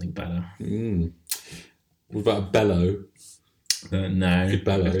up with something better. What about a bellow? No. You could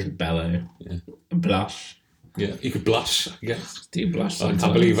bellow. I could bellow. Yeah. A blush. Yeah, you could blush, I guess. Do you blush sometimes? I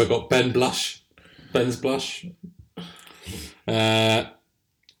can't believe I got Ben blush. Ben's blush. Another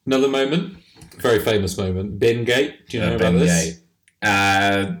moment. Very famous moment. Bin Gate. Do you know about this?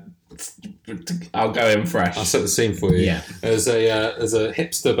 I'll go in fresh. I'll set the scene for you. Yeah. There's a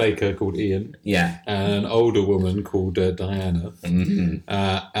hipster baker called Ian. Yeah. And an older woman called Diana. Mm-hmm.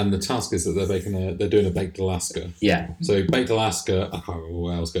 And the task is that they're doing a baked Alaska. Yeah. So baked Alaska, I can't remember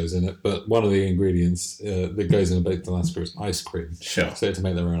what else goes in it, but one of the ingredients that goes in a baked Alaska is ice cream. Sure. So they had to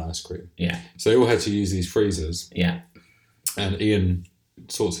make their own ice cream. Yeah. So they all had to use these freezers. Yeah. And Ian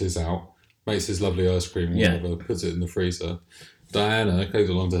sorts his out, makes his lovely ice cream, whatever, puts it in the freezer. Diana goes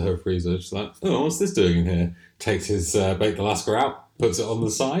along to her freezer. She's like, oh, what's this doing in here? Takes his baked Alaska out, puts it on the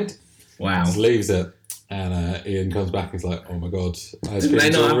side. Wow. Just leaves it. And Ian comes back and he's like, oh my God. Didn't they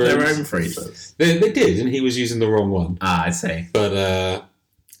not have their own freezers? They did, and he was using the wrong one. Ah, I see. But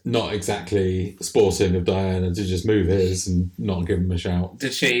not exactly sporting of Diana to just move his and not give him a shout.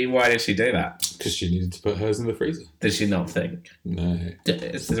 Why did she do that? Because she needed to put hers in the freezer. Did she not think? No.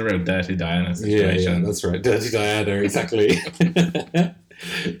 This is a real dirty Diana situation. Yeah, that's right. Dirty Diana, exactly.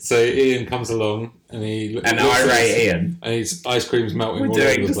 So Ian comes along and irate Ian. And his ice cream's melting all over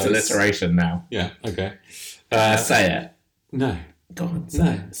We're doing the place. just alliteration now. Yeah, okay. Say it. No. Go on,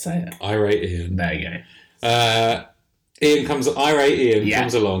 say it. Irate Ian. There you go. Irate Ian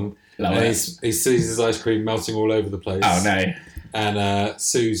comes along Love and it. he sees his ice cream melting all over the place. Oh no. And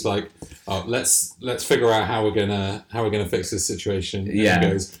Sue's like, "Oh, let's figure out how we're gonna fix this situation." And Yeah.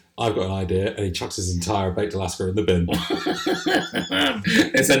 he goes, "I've got an idea," and he chucks his entire baked Alaska in the bin.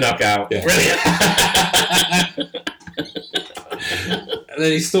 It's a knockout. Yeah. Brilliant. And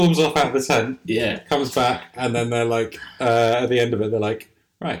then he storms off out of the tent. Yeah. Comes back, and then they're like, at the end of it, they're like,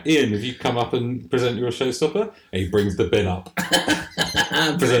 "Right, Ian, have you come up and present your showstopper?" And he brings the bin up.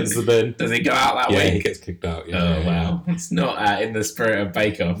 Presents the bin. Does he go out that way? Yeah, he gets kicked out. Yeah, wow. It's not in the spirit of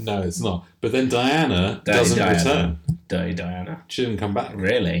Bake Off. No, it's not. But then Diana doesn't return. Dirty Diana. She didn't come back.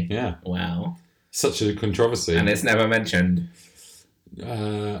 Really? Yeah. Wow. Such a controversy. And it's never mentioned.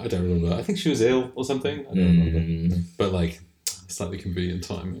 I don't remember. I think she was ill or something. I don't remember. But slightly convenient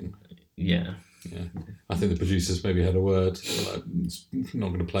timing. Yeah. Yeah. I think the producers maybe had a word. It's not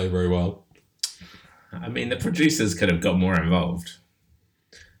going to play very well. I mean, the producers could have got more involved.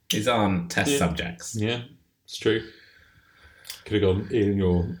 These aren't test subjects. Yeah, it's true. Could have gone, Ian,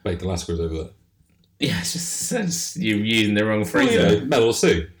 your baked Alaska's over there. Yeah, it's just you're using the wrong freezer. Well, Mel or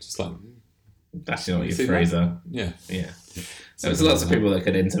Sue. Just like, that's not your freezer. Yeah. Yeah. There was lots of people that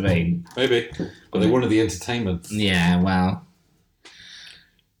could intervene. Maybe. But they wanted the entertainment. Yeah, well.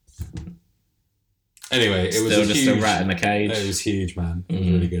 Anyway, it was still just a rat in a cage. It was huge, man. It was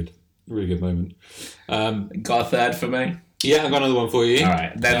really good. Really good moment. Got a third for me? Yeah, I've got another one for you. All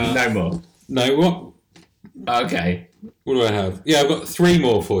right, then no more. No, what? Okay. What do I have? Yeah, I've got 3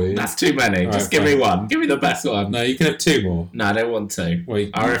 more for you. That's too many. Just give me one. Give me the best one. No, you can have 2 more. No, I don't want to. Well,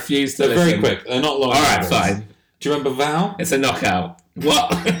 I refuse to They're listen. very quick. They're not long. All right, fine. Do you remember Val? It's a knockout.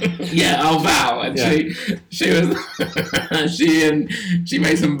 What? Yeah, Val. And she was she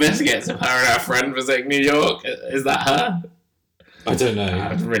made some biscuits of her and her friend visiting New York. Is that her? I don't know.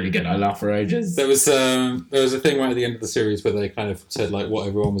 It was really good. I laughed for ages. There was a thing right at the end of the series where they kind of said what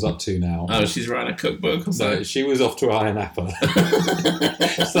everyone was up to now. Oh, she's writing a cookbook or something? No, she was off to a higher napper.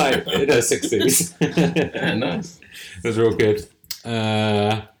 It's in her 60s. Yeah, nice. It was real good.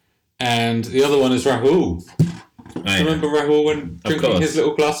 And the other one is Rahul. Do you remember Rahul when drinking his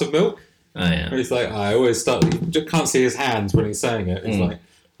little glass of milk? Oh, yeah. Where he's like, I always start... You just can't see his hands when he's saying it. He's like,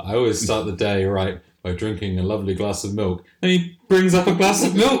 I always start the day right by drinking a lovely glass of milk. And he brings up a glass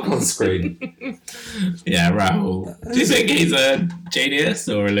of milk on screen. Yeah, Rahul. Do you think he's a genius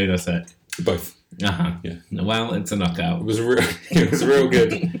or a lunatic? Both. Uh-huh. Yeah. Well, it's a knockout. It was real good. It was real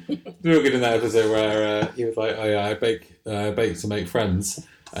good in that episode where he was like, oh yeah, I bake to make friends.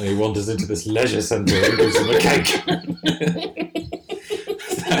 And he wanders into this leisure centre and gives him a cake.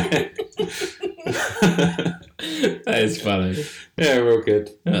 That is funny. Yeah, real good.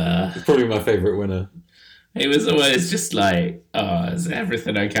 It's probably my favourite winner. He was always just like, oh, is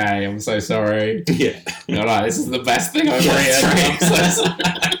everything okay? I'm so sorry. Yeah. You're like, this is the best thing I've ever heard. I'm so sorry.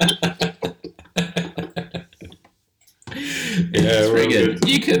 Yeah, it's pretty good.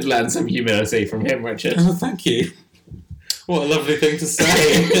 You could learn some humility from him, Richard. Oh, thank you. What a lovely thing to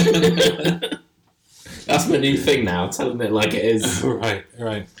say. That's my new thing now, telling it like it is. Right.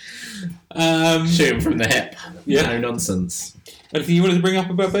 Shoot him from the hip. Yeah. No nonsense. Anything you wanted to bring up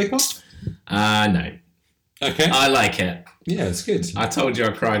about Bake Off? No. Okay. I like it. Yeah, it's good. I told you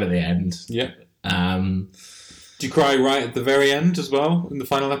I cried at the end. Yeah. Do you cry right at the very end as well, in the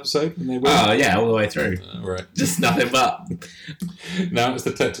final episode? When they win? Oh, yeah, all the way through. Right. Just nothing but. Now it's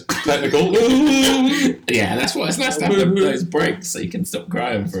the technical. Yeah, that's why it's nice to have those breaks so you can stop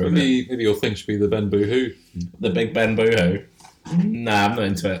crying for a bit. Maybe your thing should be the Ben Boohoo. The Big Ben Boohoo. Nah, I'm not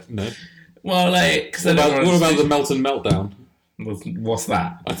into it. No. Well, like... What about the Melton Meltdown? What's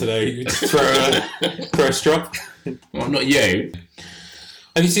that? I don't know. You just throw a strop. Well, not you.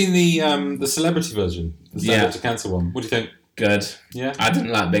 Have you seen the celebrity version? The Stand Up to Cancer one? What do you think? Good. Yeah? I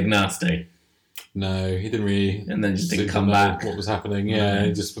didn't like Big Nasty. No, he didn't really... And then just didn't come back. What was happening. Yeah,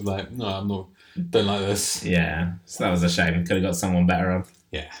 he just was like, no, I'm not... Don't like this. Yeah, so that was a shame. Could have got someone better on.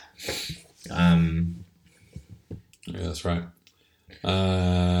 Yeah. Yeah, that's right.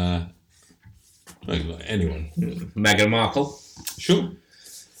 Anyone. Meghan Markle. Sure.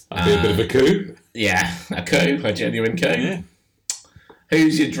 That'd be a bit of a coup. Yeah, a coup. A genuine coup. Yeah.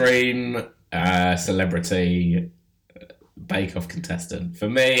 Who's your dream celebrity Bake-Off contestant? For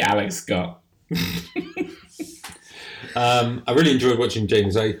me, Alex Scott. I really enjoyed watching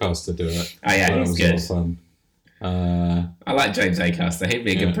James Acaster do it. Oh yeah, he's good. A lot of fun. I like James Acaster. He'd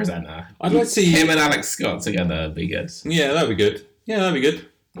be a good presenter. I'd like to see him and Alex Scott together. Would be good. Yeah, that'd be good.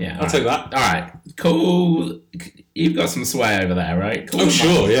 Yeah, I'll take that. All right, cool. You've got some sway over there, right? Call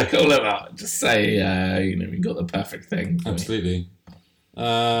sure, yeah. Call him up. Just say, we got the perfect thing. Absolutely.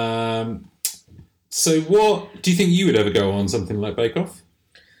 So, what do you think you would ever go on something like Bake Off?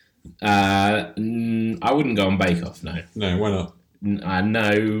 I wouldn't go on Bake Off. No. No, why not?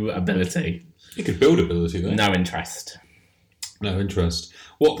 No ability. You could build ability though. No interest. No interest.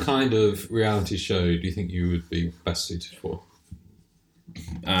 What kind of reality show do you think you would be best suited for?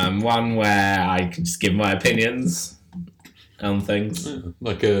 One where I could just give my opinions on things. Yeah,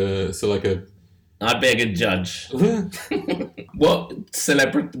 I'd be a good judge. What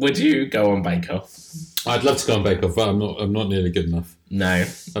celebrity would you go on Bake Off? I'd love to go on Bake Off, but I'm not nearly good enough. No,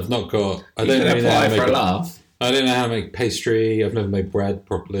 I've not got. I don't know how to make a laugh. I don't know how to make pastry. I've never made bread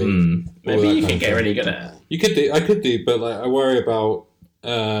properly. Maybe you could get really good at it. You could do. I could do, but I worry about.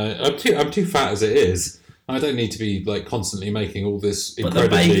 I'm too fat as it is. I don't need to be constantly making all this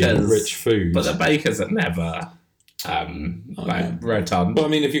incredibly rich food. But the bakers are never rotund. But I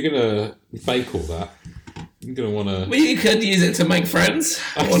mean, if you're gonna bake all that, you're gonna want to. Well, you could use it to make friends.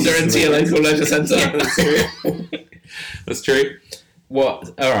 Wander into your local leisure centre. Yeah, that's true. That's true.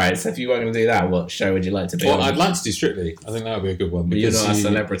 What? All right. So if you weren't going to do that, what show would you like to be on? I'd like to do Strictly. I think that would be a good one. But you're not a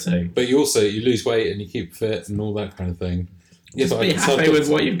celebrity. But you lose weight and you keep fit and all that kind of thing. Just be happy with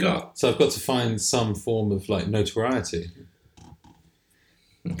what you've got. So I've got to find some form of notoriety.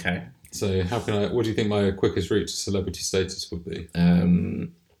 Okay. So how can I? What do you think my quickest route to celebrity status would be?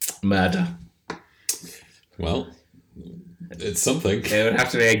 Murder. Well, it's something. It would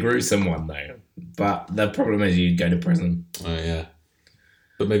have to be a gruesome one though. But the problem is you'd go to prison. Oh yeah.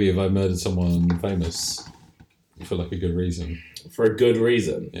 But maybe if I murdered someone famous for a good reason. For a good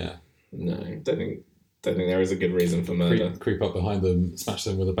reason? Yeah. No, don't think there is a good reason for murder. Creep up behind them, smash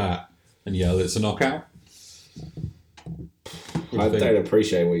them with a bat, and yell, "It's a knockout." I don't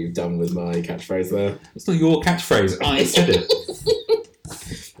appreciate what you've done with my catchphrase there. It's not your catchphrase. I said it.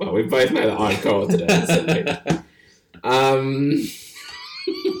 Well, we both know that I called today.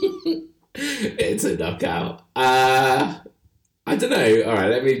 It's a knockout. I don't know. All right,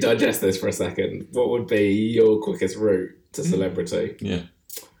 let me digest this for a second. What would be your quickest route to celebrity? Yeah.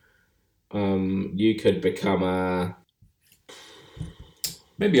 You could become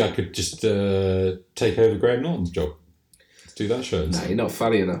Maybe I could just take over Graham Norton's job. Let's do that show. No, you're not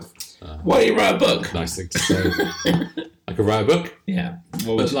funny enough. Why don't you write a book? Nice thing to say. I could write a book. Yeah.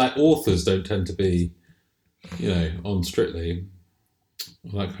 But like authors don't tend to be, on Strictly,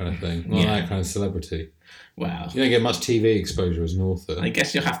 that kind of thing. Not that kind of celebrity. Wow. You don't get much TV exposure as an author. I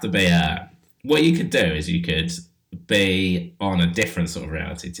guess you'll have to be what you could do is you could be on a different sort of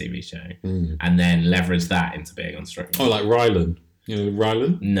reality TV show and then leverage that into being on Strictly. Oh, like Rylan. You know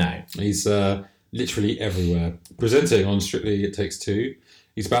Rylan? No. He's literally everywhere. Presenting on Strictly It Takes Two.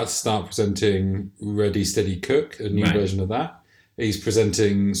 He's about to start presenting Ready, Steady, Cook, a new version of that. He's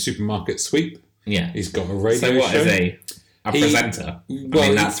presenting Supermarket Sweep. Yeah. He's got a radio show. So what is he? A presenter?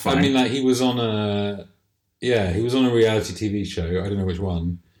 Well, that's fine. he was on a reality TV show. I don't know which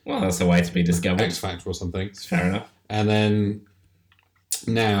one. Well, that's a way to be discovered. X Factor or something. Fair enough. And then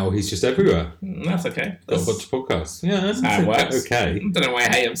now he's just everywhere. That's okay. Got a bunch of podcasts. Yeah, that's how it works. Okay. I don't know why I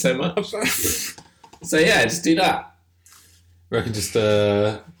hate him so much. So yeah, just do that. I reckon just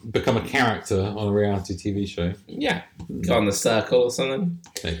become a character on a reality TV show. Yeah. Go on The Circle or something.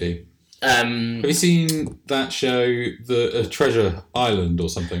 Maybe. Have you seen that show, the Treasure Island or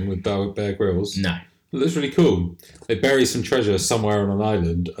something with Bear Grylls? No. It looks really cool. They bury some treasure somewhere on an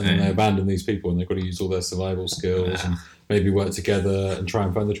island and then they abandon these people and they've got to use all their survival skills and maybe work together and try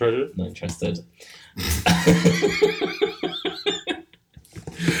and find the treasure. Not interested.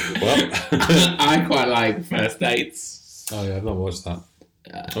 Well, I quite like First Dates. Oh yeah, I've not watched that.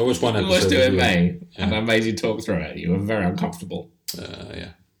 I watched one episode. We watched it in May and I made you talk through it. You were very uncomfortable.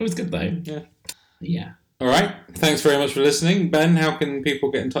 Yeah. It was good though. Yeah. Yeah. All right. Thanks very much for listening. Ben, how can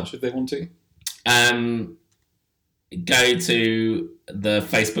people get in touch if they want to? Go to the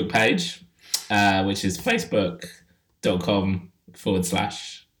Facebook page, which is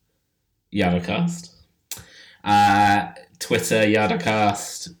facebook.com/Yardacast. Twitter,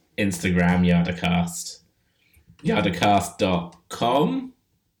 Yardacast. Instagram, Yardacast. Yardacast.com,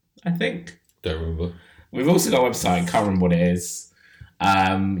 I think. Don't remember. We've also got a website, can't remember what it is.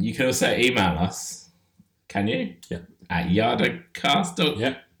 You can also email us. Can you? Yeah. At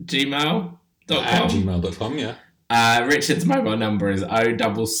yardacast.gmail.com. At gmail.com, yeah. Richard's mobile number is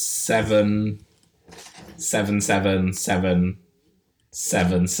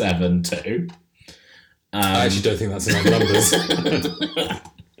 077777772. I actually don't think that's enough numbers.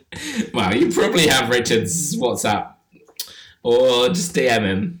 Well, you probably have Richard's WhatsApp or just DM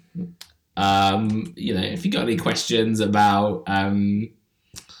him. If you got any questions about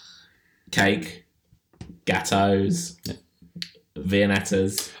cake, gateaus,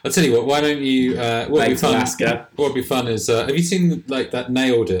 Viennettas. I'll tell you what. Why don't you? What would be fun? Alaska. What would be fun is have you seen like that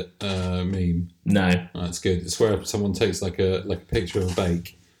nailed it meme? No. Oh, that's good. It's where someone takes like a picture of a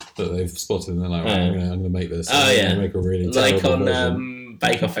bake that they've spotted and they're like, right, I'm going to make this. Oh yeah. Make a really like on version.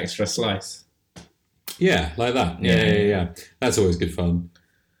 Bake Off Extra Slice. Yeah, like that. Yeah. That's always good fun.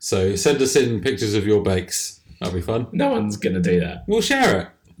 So send us in pictures of your bakes. That'll be fun. No one's going to do that. We'll share it.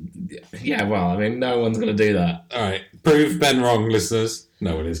 Yeah, well, I mean, no one's going to do that. All right. Prove Ben wrong, listeners.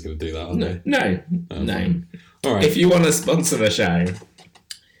 No one is going to do that, are they? No. All right. If you want to sponsor the show,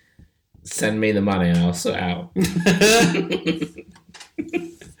 send me the money and I'll sort it out.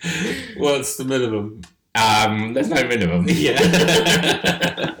 What's the minimum? There's no minimum. Yeah.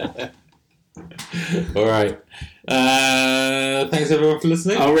 All right. Thanks everyone for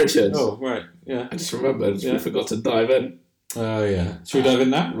listening. Oh, Richard. Oh, right. Yeah. I just remembered. We forgot to dive in. Oh, yeah. Should we dive in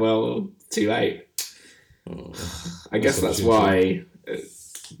now? Well, too late. Oh, I guess that's why, I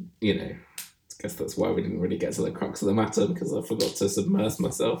guess that's why we didn't really get to the crux of the matter, because I forgot to submerse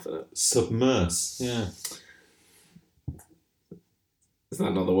myself in it. Submerse, yeah. Is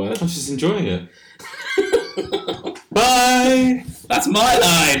that not the word? I'm just enjoying it. Bye! That's my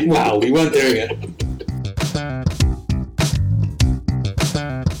line! Wow, we weren't doing it.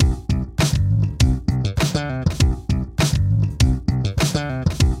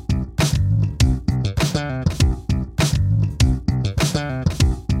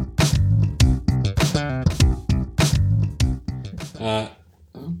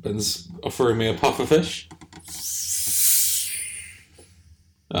 Ben's offering me a puffer fish.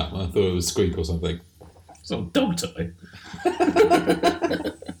 Oh, I thought it was squeak or something. It's a dog toy.